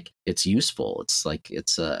are like, it's useful. It's like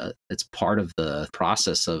it's part of the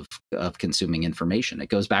process of consuming information. It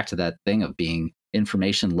goes back to that thing of being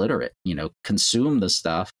information literate. Consume the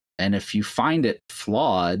stuff, and if you find it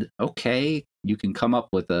flawed, okay, you can come up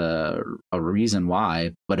with a reason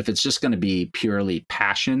why. But if it's just going to be purely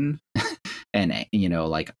passion and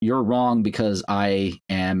like, you're wrong because I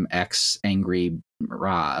am X angry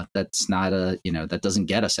rah, that's not that doesn't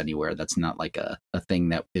get us anywhere. That's not like a thing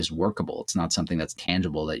that is workable. It's not something that's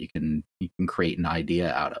tangible that you can create an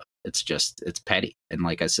idea out of. It's petty. And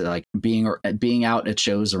like I said, like being out at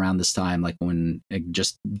shows around this time, like when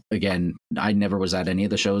again, I never was at any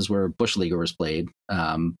of the shows where Bushleaguer was played,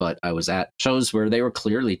 but I was at shows where they were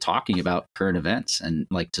clearly talking about current events, and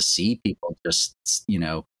like to see people just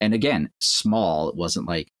and again, small. It wasn't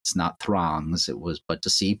like, it's not throngs. It was, but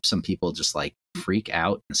to see some people just like freak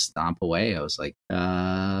out and stomp away, I was like,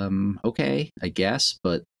 okay, I guess,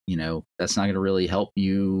 but that's not going to really help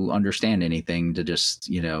you understand anything to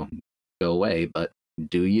just go away. But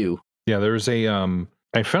do you? Yeah, there's a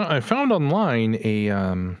I found online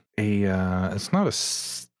a it's not a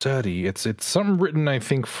study. It's something written, I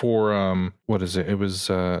think, for what is it? It was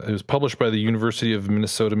published by the University of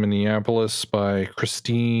Minnesota Minneapolis by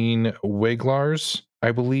Christine Weglars,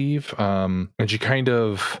 I believe, and she kind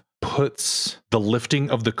of puts the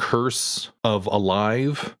lifting of the curse of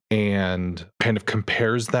Alive and kind of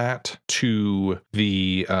compares that to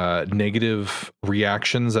the negative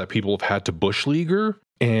reactions that people have had to Bushleaguer.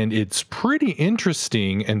 And it's pretty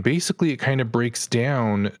interesting. And basically, it kind of breaks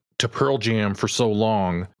down to Pearl Jam for so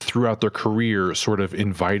long throughout their career, sort of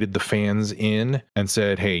invited the fans in and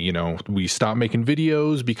said, hey, we stopped making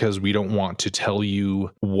videos because we don't want to tell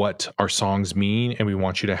you what our songs mean, and we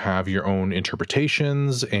want you to have your own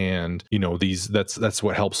interpretations. And, that's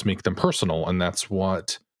what helps make them personal. And that's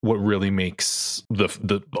what really makes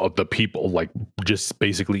the people, like just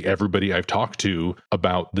basically everybody I've talked to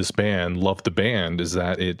about this band, love the band, is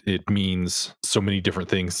that it means so many different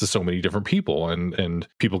things to so many different people, and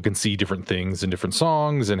people can see different things in different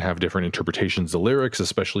songs and have different interpretations of lyrics,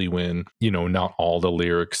 especially when not all the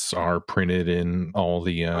lyrics are printed in all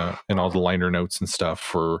the liner notes and stuff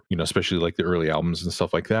for especially like the early albums and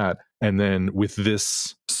stuff like that. And then with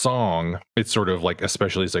this song, it's sort of like,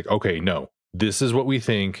 especially, it's like, okay, no, this is what we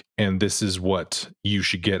think, and this is what you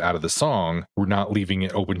should get out of the song. We're not leaving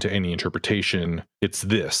it open to any interpretation. It's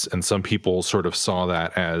this. And some people sort of saw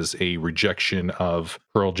that as a rejection of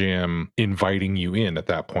Pearl Jam inviting you in at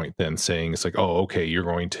that point, then saying, it's like, oh, okay, you're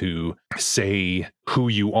going to say who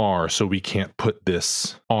you are, so we can't put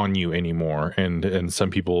this on you anymore. And some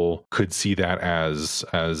people could see that as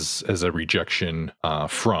a rejection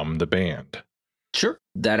from the band. Sure.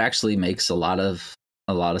 That actually makes a lot of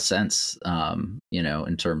sense,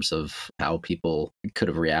 in terms of how people could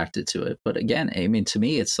have reacted to it. But again, I mean, to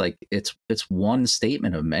me, it's like, it's one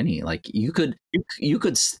statement of many. Like you could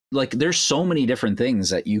like, there's so many different things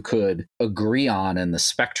that you could agree on in the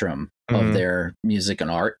spectrum of their music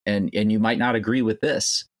and art. And you might not agree with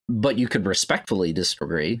this, but you could respectfully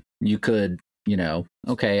disagree. You could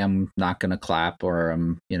okay, I'm not going to clap, or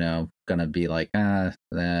I'm, going to be like, and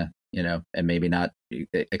maybe not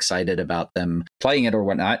excited about them playing it or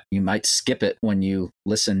whatnot. You might skip it when you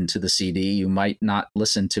listen to the CD. You might not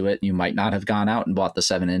listen to it. You might not have gone out and bought the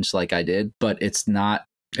 7-inch like I did, but it's not,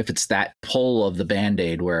 if it's that pull of the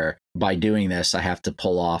Band-Aid where by doing this, I have to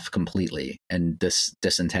pull off completely and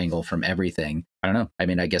disentangle from everything. I don't know. I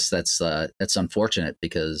mean, I guess that's unfortunate,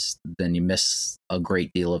 because then you miss a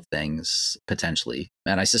great deal of things potentially.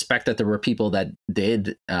 And I suspect that there were people that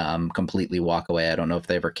did completely walk away. I don't know if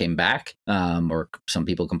they ever came back, or some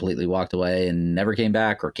people completely walked away and never came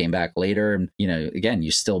back, or came back later. And, again,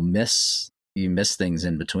 you still miss things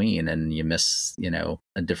in between, and you miss,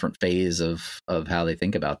 a different phase of how they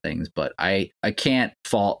think about things. But I can't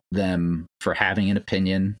fault them for having an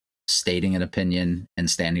opinion, stating an opinion, and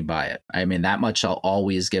standing by it. I mean, that much I'll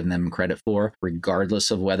always give them credit for,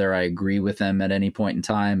 regardless of whether I agree with them at any point in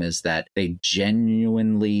time, is that they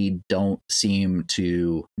genuinely don't seem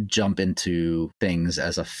to jump into things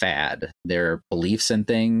as a fad. Their beliefs and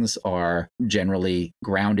things are generally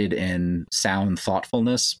grounded in sound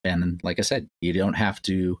thoughtfulness. And like I said, you don't have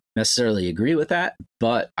to necessarily agree with that,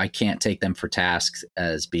 but I can't take them for task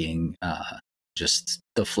as being just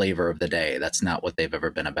the flavor of the day. That's not what they've ever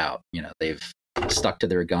been about. They've stuck to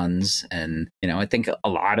their guns, and I think a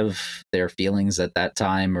lot of their feelings at that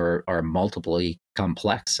time are multiply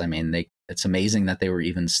complex. I mean, it's amazing that they were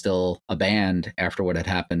even still a band after what had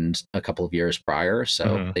happened a couple of years prior.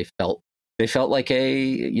 So they felt like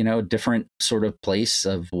a different sort of place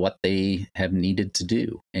of what they have needed to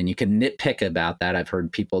do. And you can nitpick about that. I've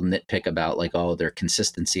heard people nitpick about like, oh, their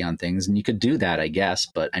consistency on things, and you could do that, I guess.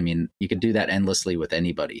 But I mean, you could do that endlessly with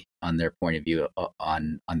anybody on their point of view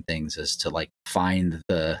on things, as to like find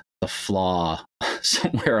the flaw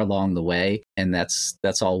somewhere along the way. And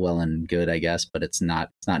that's all well and good, I guess, but it's not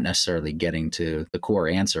necessarily getting to the core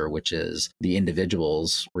answer, which is the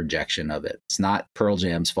individual's rejection of it. It's not Pearl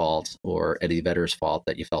Jam's fault or Eddie Vedder's fault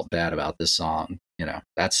that you felt bad about this song.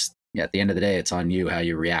 That's at the end of the day, it's on you how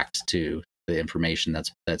you react to the information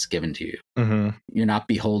that's given to you. Mm-hmm. You're not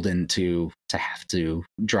beholden to have to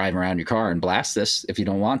drive around your car and blast this if you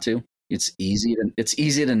don't want to. It's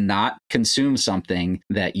easy to not consume something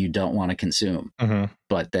that you don't want to consume. Mm-hmm.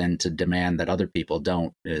 But then to demand that other people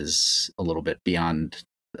don't is a little bit beyond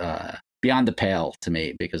the pale to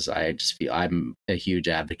me, because I just feel I'm a huge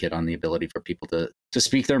advocate on the ability for people to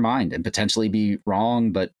speak their mind and potentially be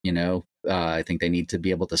wrong. But, I think they need to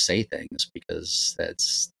be able to say things, because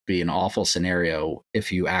that's be an awful scenario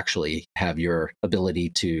if you actually have your ability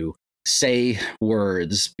to say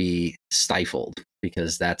words be stifled,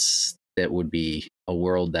 because that would be a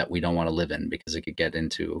world that we don't want to live in, because it could get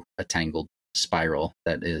into a tangled spiral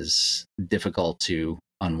that is difficult to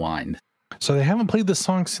unwind. So they haven't played this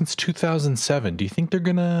song since 2007. Do you think they're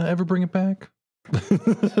going to ever bring it back? I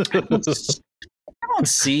don't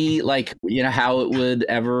see how it would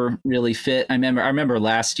ever really fit. I remember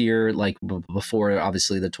last year, like before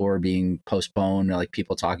obviously the tour being postponed, like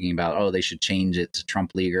people talking about, oh, they should change it to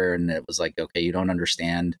Bushleaguer. And it was like, okay, you don't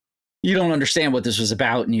understand what this was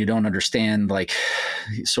about, and you don't understand like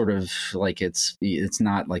sort of like it's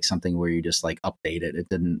not like something where you just like update it.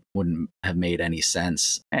 It wouldn't have made any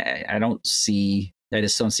sense. I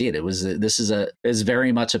just don't see it. This is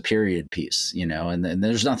very much a period piece, and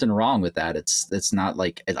there's nothing wrong with that. It's not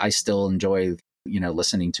like, I still enjoy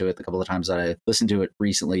listening to it the couple of times that I listened to it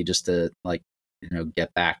recently, just to like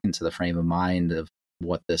get back into the frame of mind of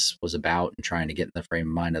what this was about and trying to get in the frame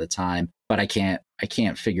of mind at the time. But I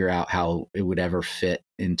can't figure out how it would ever fit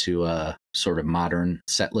into a sort of modern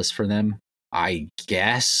set list for them. I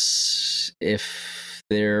guess if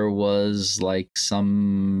there was like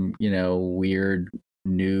some, weird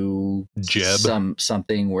new Jeb,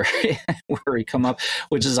 something where he come up,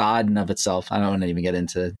 which is odd in of itself. I don't want to even get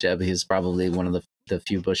into Jeb. He's probably one of the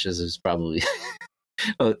few Bushes who's probably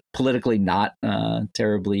politically not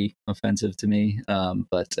terribly offensive to me,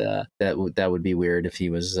 but that would be weird if he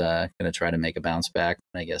was going to try to make a bounce back,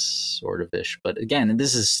 I guess, sort of ish. But again,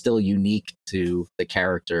 this is still unique to the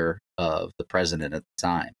character of the president at the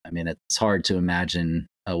time. I mean, it's hard to imagine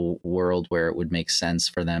a world where it would make sense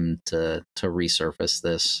for them to resurface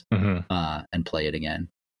this and play it again.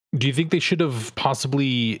 Do you think they should have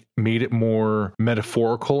possibly made it more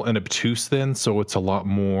metaphorical and obtuse then, so it's a lot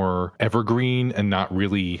more evergreen and not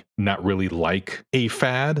really like a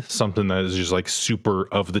fad, something that is just like super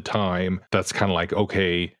of the time, that's kind of like,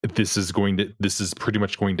 okay, this is pretty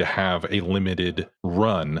much going to have a limited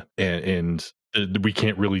run, and we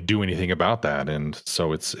can't really do anything about that, and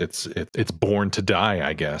so it's born to die,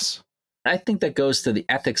 I guess. I think that goes to the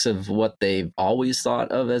ethics of what they've always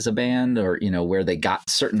thought of as a band, or, where they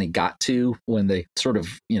certainly got to when they sort of,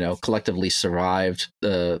 collectively survived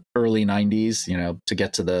the early 90s, to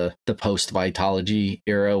get to the post Vitology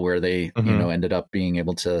era where they, ended up being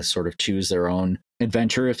able to sort of choose their own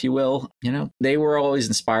adventure, if you will. They were always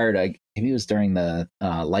inspired. Maybe it was during the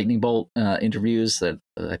Lightning Bolt interviews that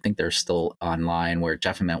I think they're still online, where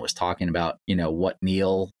Jeff Ament was talking about, what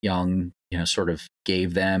Neil Young, sort of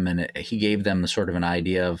gave them. And he gave them sort of an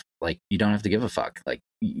idea of like, you don't have to give a fuck. Like,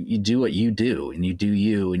 you do what you do and you do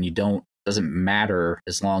you, and doesn't matter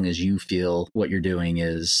as long as you feel what you're doing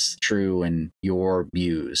is true and your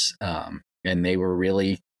views. And they were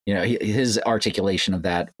really, his articulation of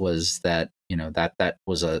that was that, that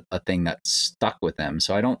was a thing that stuck with them.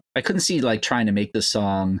 So I couldn't see like trying to make the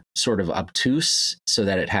song sort of obtuse so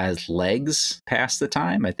that it has legs past the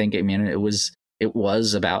time. It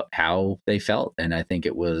was about how they felt. And I think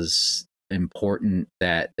it was important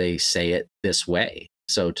that they say it this way.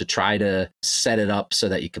 So to try to set it up so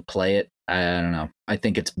that you could play it, I don't know. I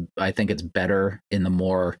think it's better in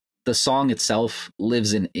the song itself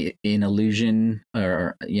lives in illusion,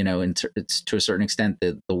 or, it's to a certain extent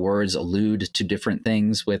that the words allude to different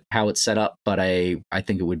things with how it's set up. But I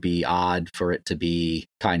think it would be odd for it to be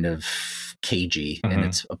kind of cagey in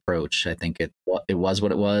its approach. I think it was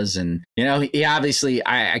what it was. And, he obviously,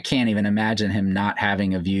 I can't even imagine him not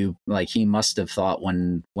having a view. Like, he must have thought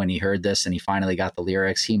when he heard this and he finally got the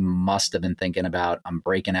lyrics, he must have been thinking about, I'm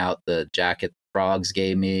breaking out the jacket frogs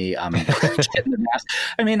gave me, getting the mask.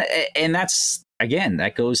 I mean, and that's, again,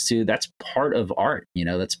 that's part of art,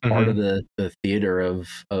 that's part of the theater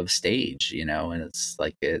of stage, and it's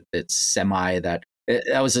like, it's semi that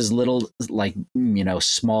was his little, like,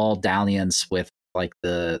 small dalliance with like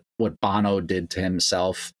what Bono did to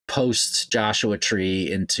himself post Joshua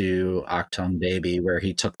Tree into Achtung Baby, where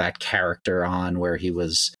he took that character on, where he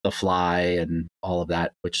was the Fly and all of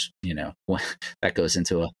that, which, that goes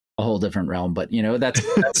into a whole different realm. But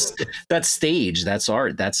that's stage, that's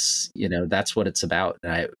art, that's what it's about.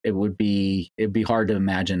 And it'd be hard to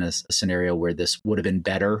imagine a scenario where this would have been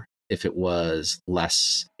better if it was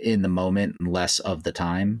less in the moment and less of the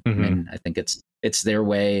time. I mean, I think it's their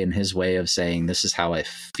way and his way of saying, this is how I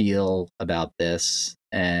feel about this.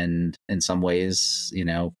 And in some ways,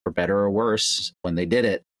 for better or worse, when they did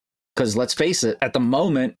it, because let's face it, at the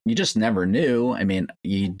moment, you just never knew. I mean,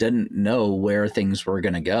 you didn't know where things were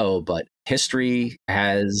going to go, but history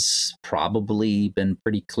has probably been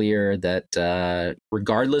pretty clear that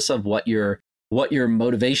regardless of what your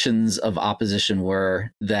motivations of opposition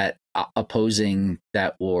were, that opposing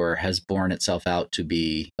that war has borne itself out to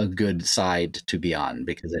be a good side to be on,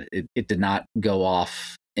 because it did not go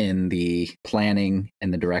off in the planning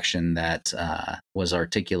and the direction that was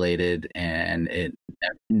articulated, and it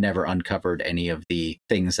never uncovered any of the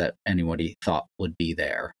things that anybody thought would be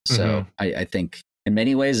there. So I think in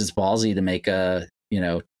many ways it's ballsy to make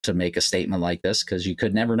a statement like this, because you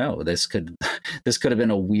could never know. This could have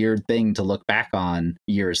been a weird thing to look back on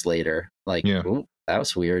years later. Like, ooh, that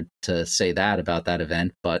was weird to say that about that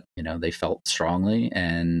event, but they felt strongly,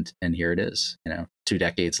 and here it is. 2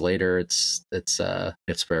 decades later, it's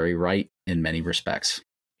very right in many respects.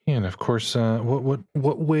 And of course,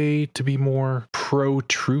 what way to be more pro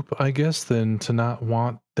troop, I guess, than to not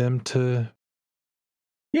want them to.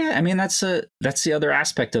 Yeah, I mean, that's the other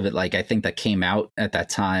aspect of it. Like, I think that came out at that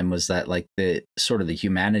time was that, like, the sort of the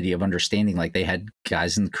humanity of understanding, like, they had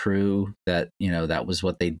guys in the crew that, that was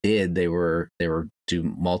what they did. They were do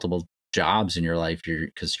multiple jobs in your life,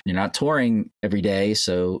 because you're not touring every day.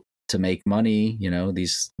 So to make money, a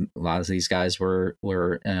lot of these guys were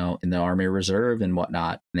in the Army Reserve and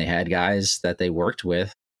whatnot. And they had guys that they worked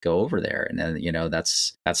with go over there. And then,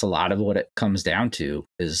 that's a lot of what it comes down to,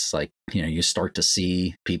 is like, you start to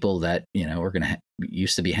see people that, are going to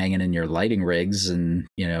used to be hanging in your lighting rigs and,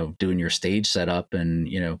 doing your stage setup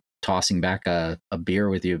and, tossing back a beer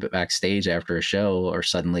with you backstage after a show, or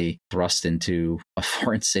suddenly thrust into a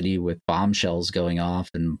foreign city with bombshells going off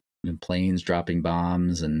and planes dropping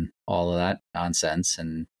bombs and all of that nonsense.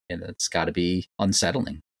 And it's got to be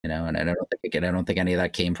unsettling. And I don't think any of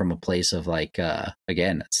that came from a place of like,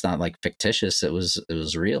 again, it's not like fictitious. It was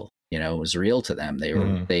real. It was real to them.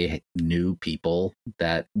 They knew people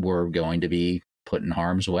that were going to be put in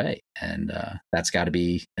harm's way, and that's got to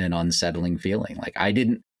be an unsettling feeling. Like,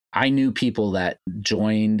 I knew people that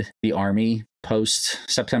joined the Army post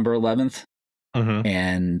September 11th.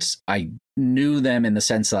 And I knew them in the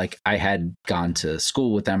sense, like, I had gone to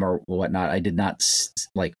school with them or whatnot. I did not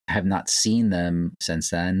have not seen them since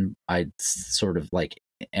then. I sort of like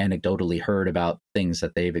anecdotally heard about things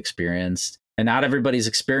that they've experienced. And not everybody's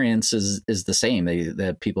experience is the same.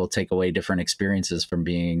 The people take away different experiences from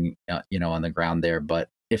being, on the ground there. But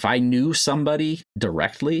if I knew somebody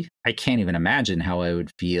directly, I can't even imagine how I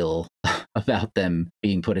would feel about them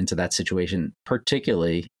being put into that situation,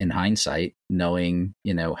 particularly in hindsight, knowing,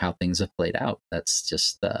 how things have played out. That's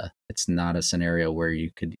just, it's not a scenario where you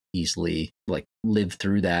could easily like live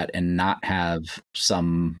through that and not have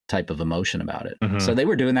some type of emotion about it. Mhm. So they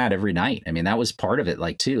were doing that every night. I mean, that was part of it,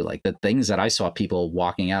 like, too, like the things that I saw people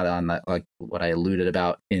walking out on, that, like what I alluded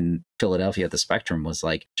about in Philadelphia at the Spectrum, was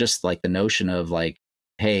like, just like the notion of like,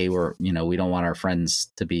 hey, we don't want our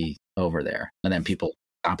friends to be over there. And then people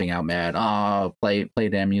stomping out mad, oh, play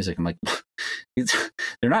damn music. I'm like,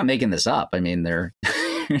 they're not making this up. I mean, they're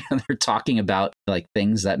they're talking about like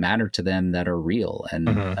things that matter to them that are real. And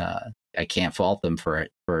I can't fault them for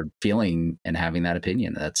feeling and having that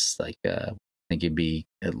opinion. That's like, I think you'd be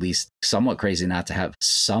at least somewhat crazy not to have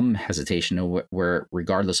some hesitation where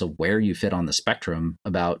regardless of where you fit on the spectrum,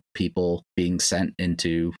 about people being sent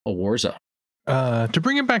into a war zone. To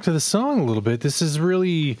bring it back to the song a little bit, this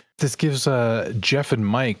gives Jeff and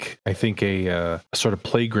Mike, I think, a sort of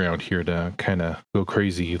playground here to kind of go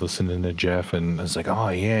crazy listening to Jeff, and it's like, oh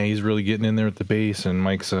yeah, he's really getting in there with the bass, and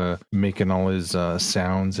Mike's making all his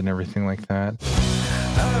sounds and everything like that.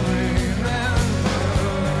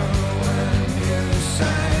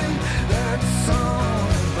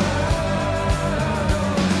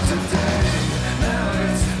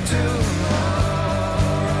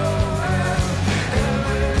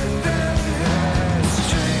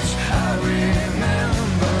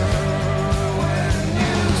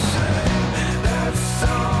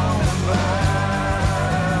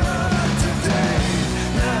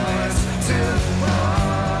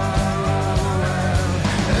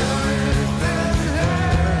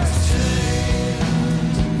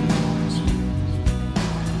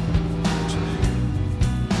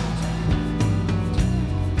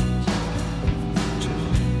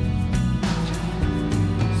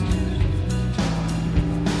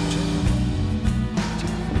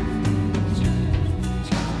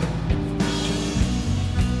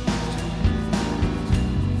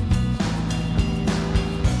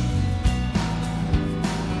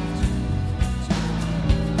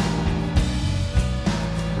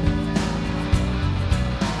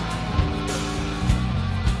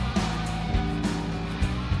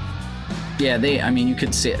 Yeah, you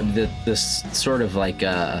could see this sort of like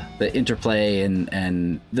the interplay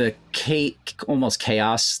and the almost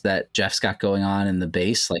chaos that Jeff's got going on in the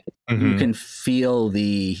bass. Like you can feel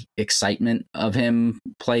the excitement of him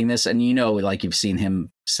playing this, and like you've seen him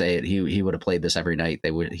say it. He would have played this every night.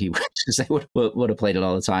 They would have played it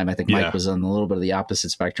all the time. I think Mike was on a little bit of the opposite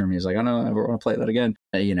spectrum. He was like, I don't ever want to play that again.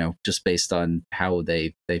 Just based on how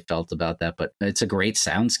they felt about that. But it's a great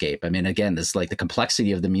soundscape. I mean, again, this like the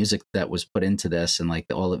complexity of the music that was put into this, and like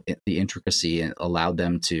all of the intricacy, allowed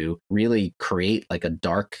them to really create like a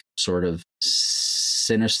dark sort of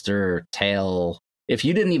sinister tale. If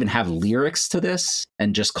you didn't even have lyrics to this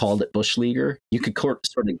and just called it Bushleaguer, you could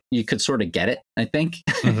sort of get it, I think,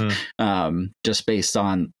 just based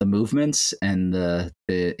on the movements and the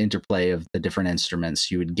interplay of the different instruments.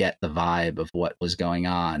 You would get the vibe of what was going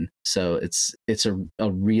on. So it's a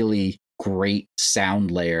really great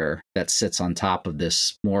sound layer that sits on top of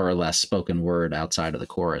this more or less spoken word outside of the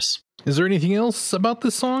chorus. Is there anything else about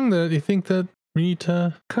this song that you think that we need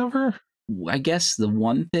to cover? I guess the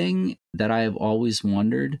one thing that I have always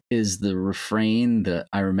wondered is the refrain that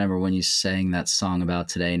I remember when you sang that song about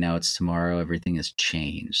today, now it's tomorrow, everything has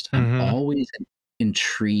changed. I'm always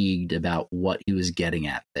intrigued about what he was getting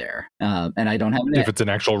at there. And I don't have if it's an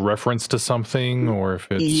actual reference to something, or if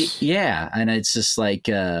it's... Yeah. And it's just like,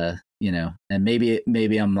 and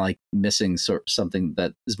maybe I'm like missing something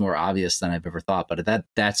that is more obvious than I've ever thought, but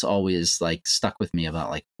that's always like stuck with me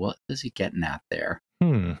about like, what is he getting at there?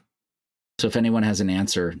 So if anyone has an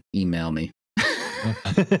answer, email me.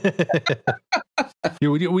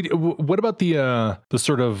 What about the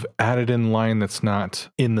sort of added in line that's not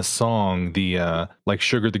in the song? The like,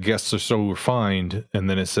 sugar, the guests are so refined, and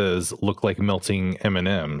then it says, look like melting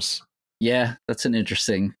M&Ms. Yeah, that's an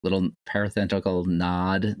interesting little parenthetical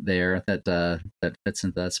nod there that fits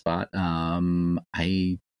into that spot. I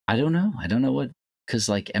don't know. I don't know what, because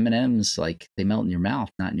like M&Ms, like they melt in your mouth,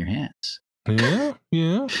 not in your hands.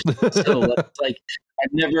 Yeah. So like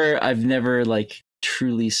I've never like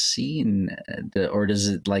truly seen or does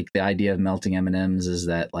it like the idea of melting M&Ms is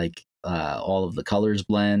that like all of the colors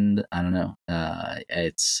blend? I don't know.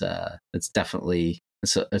 It's definitely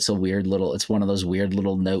it's a weird little, it's one of those weird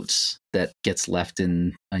little notes that gets left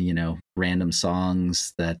in random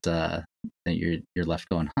songs that that you're left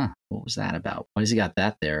going, huh, what was that about? Why has he got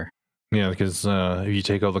that there? Yeah, because if you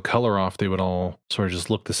take all the color off, they would all sort of just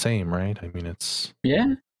look the same, right? I mean, it's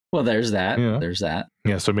Yeah. Well, there's that. Yeah. There's that.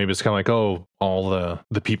 Yeah, so maybe it's kind of like, oh, all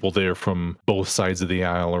the people there from both sides of the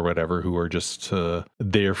aisle or whatever who are just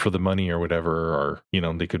there for the money or whatever, or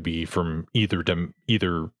they could be from either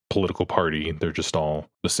political party. They're just all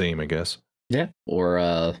the same, I guess. Yeah. Or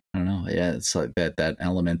I don't know. Yeah, it's like that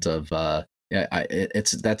element of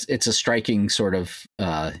it's a striking sort of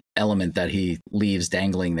element that he leaves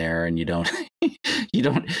dangling there, and you don't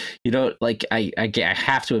like. I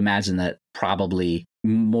have to imagine that probably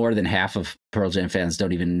more than half of Pearl Jam fans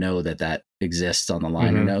don't even know that exists on the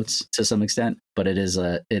liner notes to some extent. But it is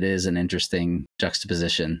an interesting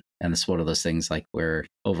juxtaposition, and it's one of those things like where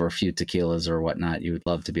over a few tequilas or whatnot, you would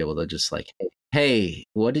love to be able to just like, hey,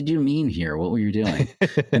 what did you mean here? What were you doing?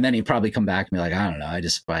 And then he'd probably come back and be like, I don't know.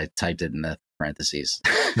 I typed it in the parentheses.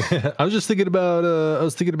 I was just thinking about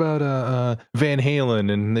Van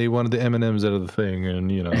Halen, and they wanted the M&Ms out of the thing,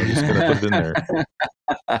 and I'm just gonna put it in there.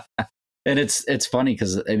 And it's funny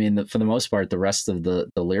because I mean, for the most part, the rest of the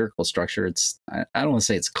lyrical structure, I don't want to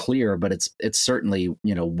say it's clear, but it's certainly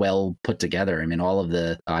well put together. I mean, all of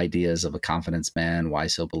the ideas of a confidence man, why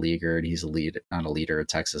so beleaguered, he's not a leader, a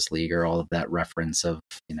Texas leaguer, all of that reference of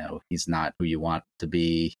he's not who you want to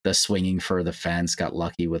be, the swinging for the fence, got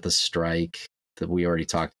lucky with a strike. That we already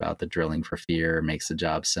talked about, the drilling for fear makes the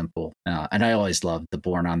job simple, and I always loved the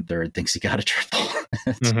born on third thinks he got a triple.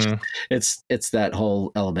 It's that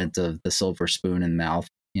whole element of the silver spoon in mouth.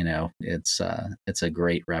 It's a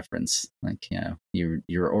great reference. Like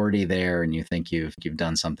you're already there, and you think you've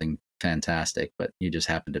done something fantastic, but you just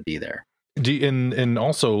happen to be there. And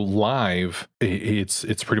also live,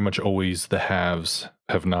 it's pretty much always the haves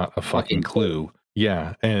have not a fucking clue.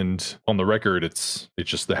 Yeah, and on the record, it's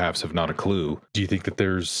just the haves have not a clue. Do you think that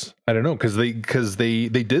there's, I don't know, because they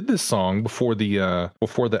did this song before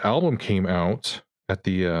the album came out at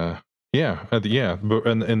the in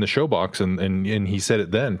the showbox, and he said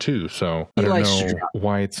it then too. So I don't know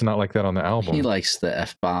why it's not like that on the album. He likes the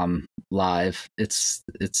F-bomb live. It's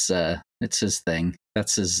his thing.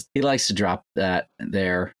 He likes to drop that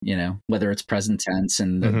there, whether it's present tense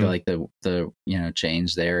and the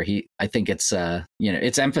change there. I think it's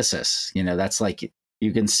it's emphasis. That's like,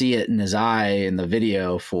 you can see it in his eye in the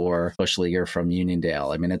video for Bushleaguer from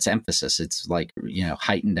Uniondale. I mean, it's emphasis. It's like,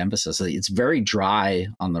 heightened emphasis. It's very dry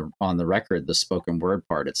on the record, the spoken word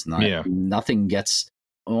part. It's not, nothing gets,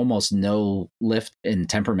 almost no lift in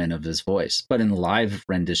temperament of his voice, but in live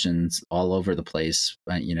renditions all over the place,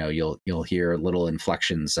 you'll hear little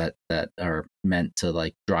inflections that are meant to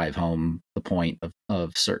like drive home the point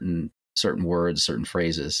of certain words, certain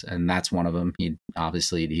phrases, and that's one of them. He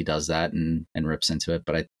does that and rips into it,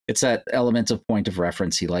 but it's that element of point of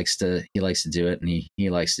reference. He likes to do it, and he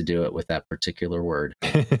likes to do it with that particular word.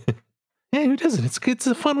 Yeah, who doesn't? It's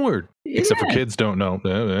a fun word, except for kids don't know.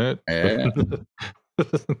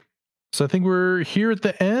 So I think we're here at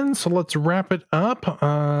the end, so let's wrap it up.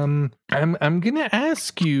 I'm gonna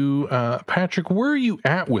ask you, Patrick, where are you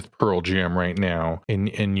at with Pearl Jam right now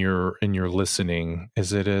in your listening?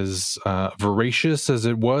 Is it as voracious as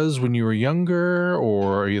it was when you were younger,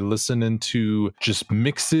 or are you listening to just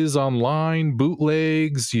mixes online,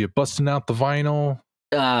 bootlegs? You busting out the vinyl?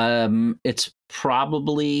 It's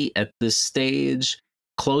probably at this stage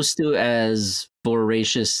close to as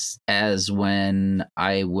voracious as when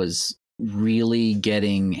I was really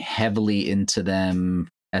getting heavily into them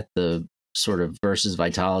at the sort of versus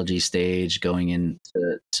Vitology stage, going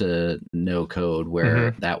into No Code,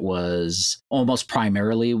 where that was almost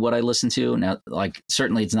primarily what I listened to. Now, like,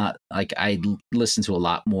 certainly it's not like I listened to a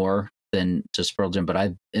lot more than just Pearl Jam, but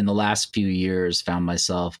I've in the last few years found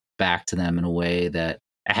myself back to them in a way that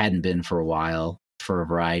I hadn't been for a while, for a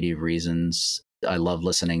variety of reasons. I love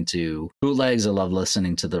listening to bootlegs. I love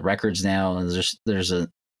listening to the records now. And there's a,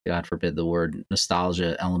 God forbid the word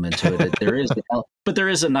nostalgia element to it. But there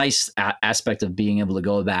is a nice aspect of being able to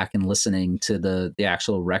go back and listening to the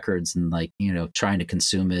actual records and, like, trying to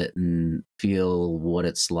consume it and feel what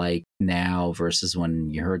it's like now versus when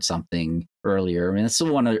you heard something earlier. I mean, it's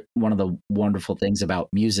one of the wonderful things about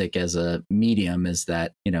music as a medium is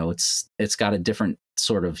that, it's got a different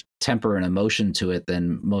sort of temper and emotion to it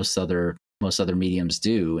than most other mediums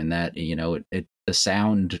do, in that, the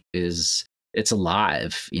sound it's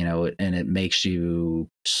alive, and it makes you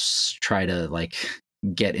try to, like,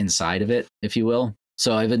 get inside of it, if you will.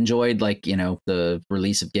 So I've enjoyed like, the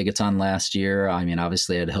release of Gigaton last year. I mean,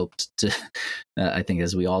 obviously I'd hoped to, I think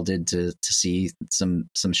as we all did to see some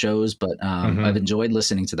shows, but I've enjoyed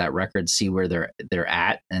listening to that record, see where they're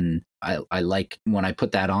at. And I like when I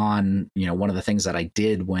put that on, one of the things that I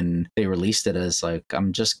did when they released it is like,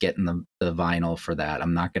 I'm just getting the vinyl for that.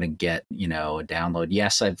 I'm not going to get, a download.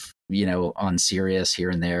 Yes, I've, on Sirius here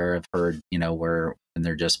and there, I've heard, where and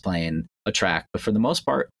they're just playing a track, but for the most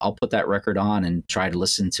part, I'll put that record on and try to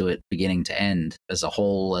listen to it beginning to end as a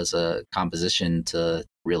whole, as a composition, to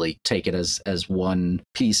really take it as one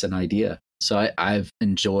piece, an idea. So I've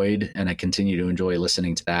enjoyed, and I continue to enjoy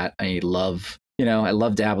listening to that. I love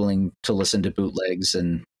dabbling to listen to bootlegs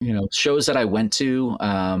and, shows that I went to,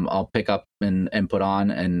 I'll pick up and put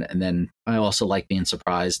on. And then I also like being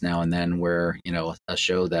surprised now and then where, a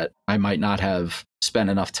show that I might not have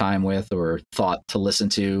spent enough time with or thought to listen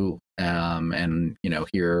to, and,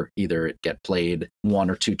 hear either it get played one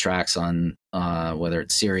or two tracks on, whether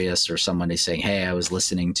it's Sirius or somebody saying, hey, I was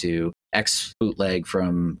listening to X bootleg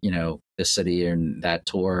from, this city and that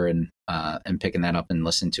tour, and picking that up and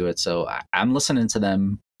listening to it. So I'm listening to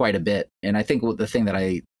them quite a bit. And I think the thing that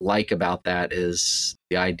I like about that is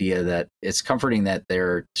the idea that it's comforting that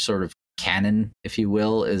their sort of canon, if you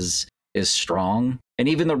will, is strong. And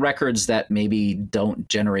even the records that maybe don't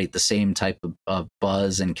generate the same type of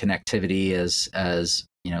buzz and connectivity as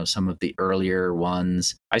some of the earlier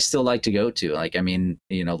ones, I still like to go to. Like, I mean,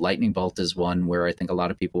 Lightning Bolt is one where I think a lot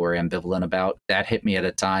of people were ambivalent about. That hit me at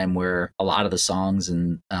a time where a lot of the songs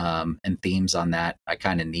and themes on that I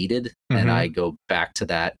kind of needed. And I go back to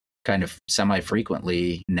that kind of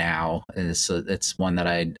semi-frequently now. And it's one that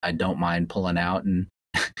I don't mind pulling out, and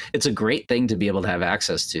it's a great thing to be able to have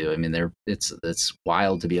access to. I mean, it's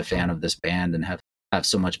wild to be a fan of this band and have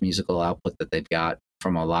so much musical output that they've got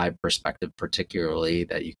from a live perspective, particularly,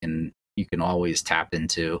 that you can always tap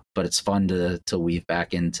into. But it's fun to weave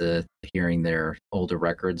back into hearing their older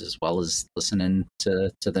records as well as listening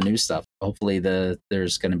to the new stuff. Hopefully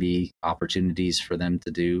there's going to be opportunities for them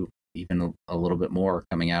to do even a little bit more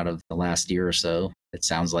coming out of the last year or so. It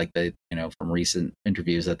sounds like they, from recent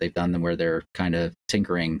interviews that they've done, where they're kind of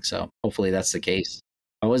tinkering. So hopefully that's the case.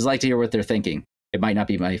 I always like to hear what they're thinking. It might not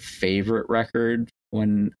be my favorite record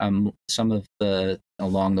when some of the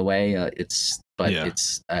along the way,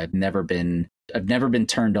 I've never been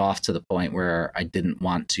turned off to the point where I didn't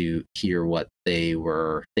want to hear what they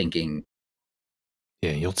were thinking.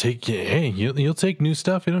 Yeah, you'll take new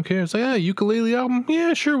stuff. You don't care. It's like, ukulele album.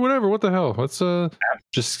 Yeah, sure, whatever. What the hell? Let's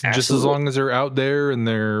just as long as they're out there and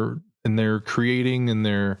they're creating and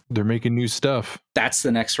they're making new stuff. That's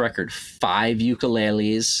the next record: 5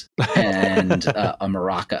 ukuleles and a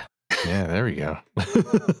maraca. Yeah, there we go.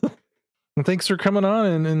 And thanks for coming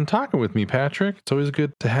on and talking with me, Patrick. It's always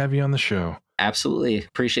good to have you on the show. Absolutely.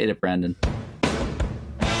 Appreciate it, Brandon.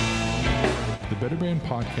 The Better Band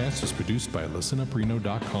Podcast is produced by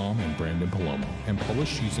listenupreno.com and Brandon Palomo and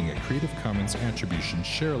published using a Creative Commons Attribution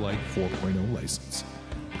Share Alike 4.0 license.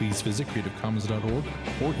 Please visit creativecommons.org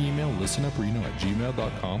or email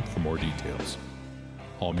listenupreno@gmail.com for more details.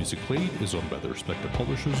 All music played is owned by the respective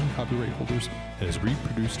publishers and copyright holders and is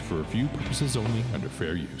reproduced for review purposes only under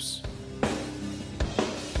fair use.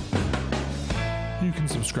 You can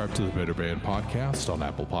subscribe to the Better Band Podcast on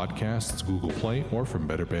Apple Podcasts, Google Play, or from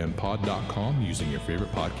betterbandpod.com using your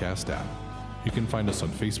favorite podcast app. You can find us on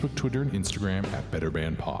Facebook, Twitter, and Instagram at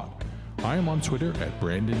BetterBandPod. I am on Twitter at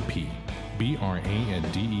BrandonP,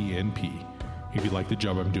 BRANDENP. If you like the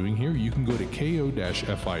job I'm doing here, you can go to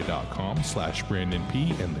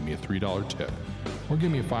ko-fi.com/BrandonP and leave me a $3 tip. Or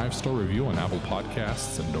give me a 5-star review on Apple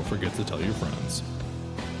Podcasts, and don't forget to tell your friends.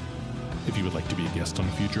 If you would like to be a guest on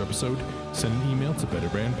a future episode, send an email to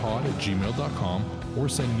betterbrandpod@gmail.com or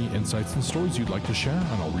send me insights and stories you'd like to share,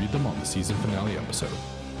 and I'll read them on the season finale episode.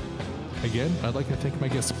 Again, I'd like to thank my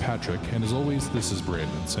guest Patrick, and as always, this is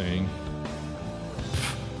Brandon saying,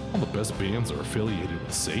 all the best bands are affiliated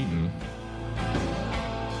with Satan.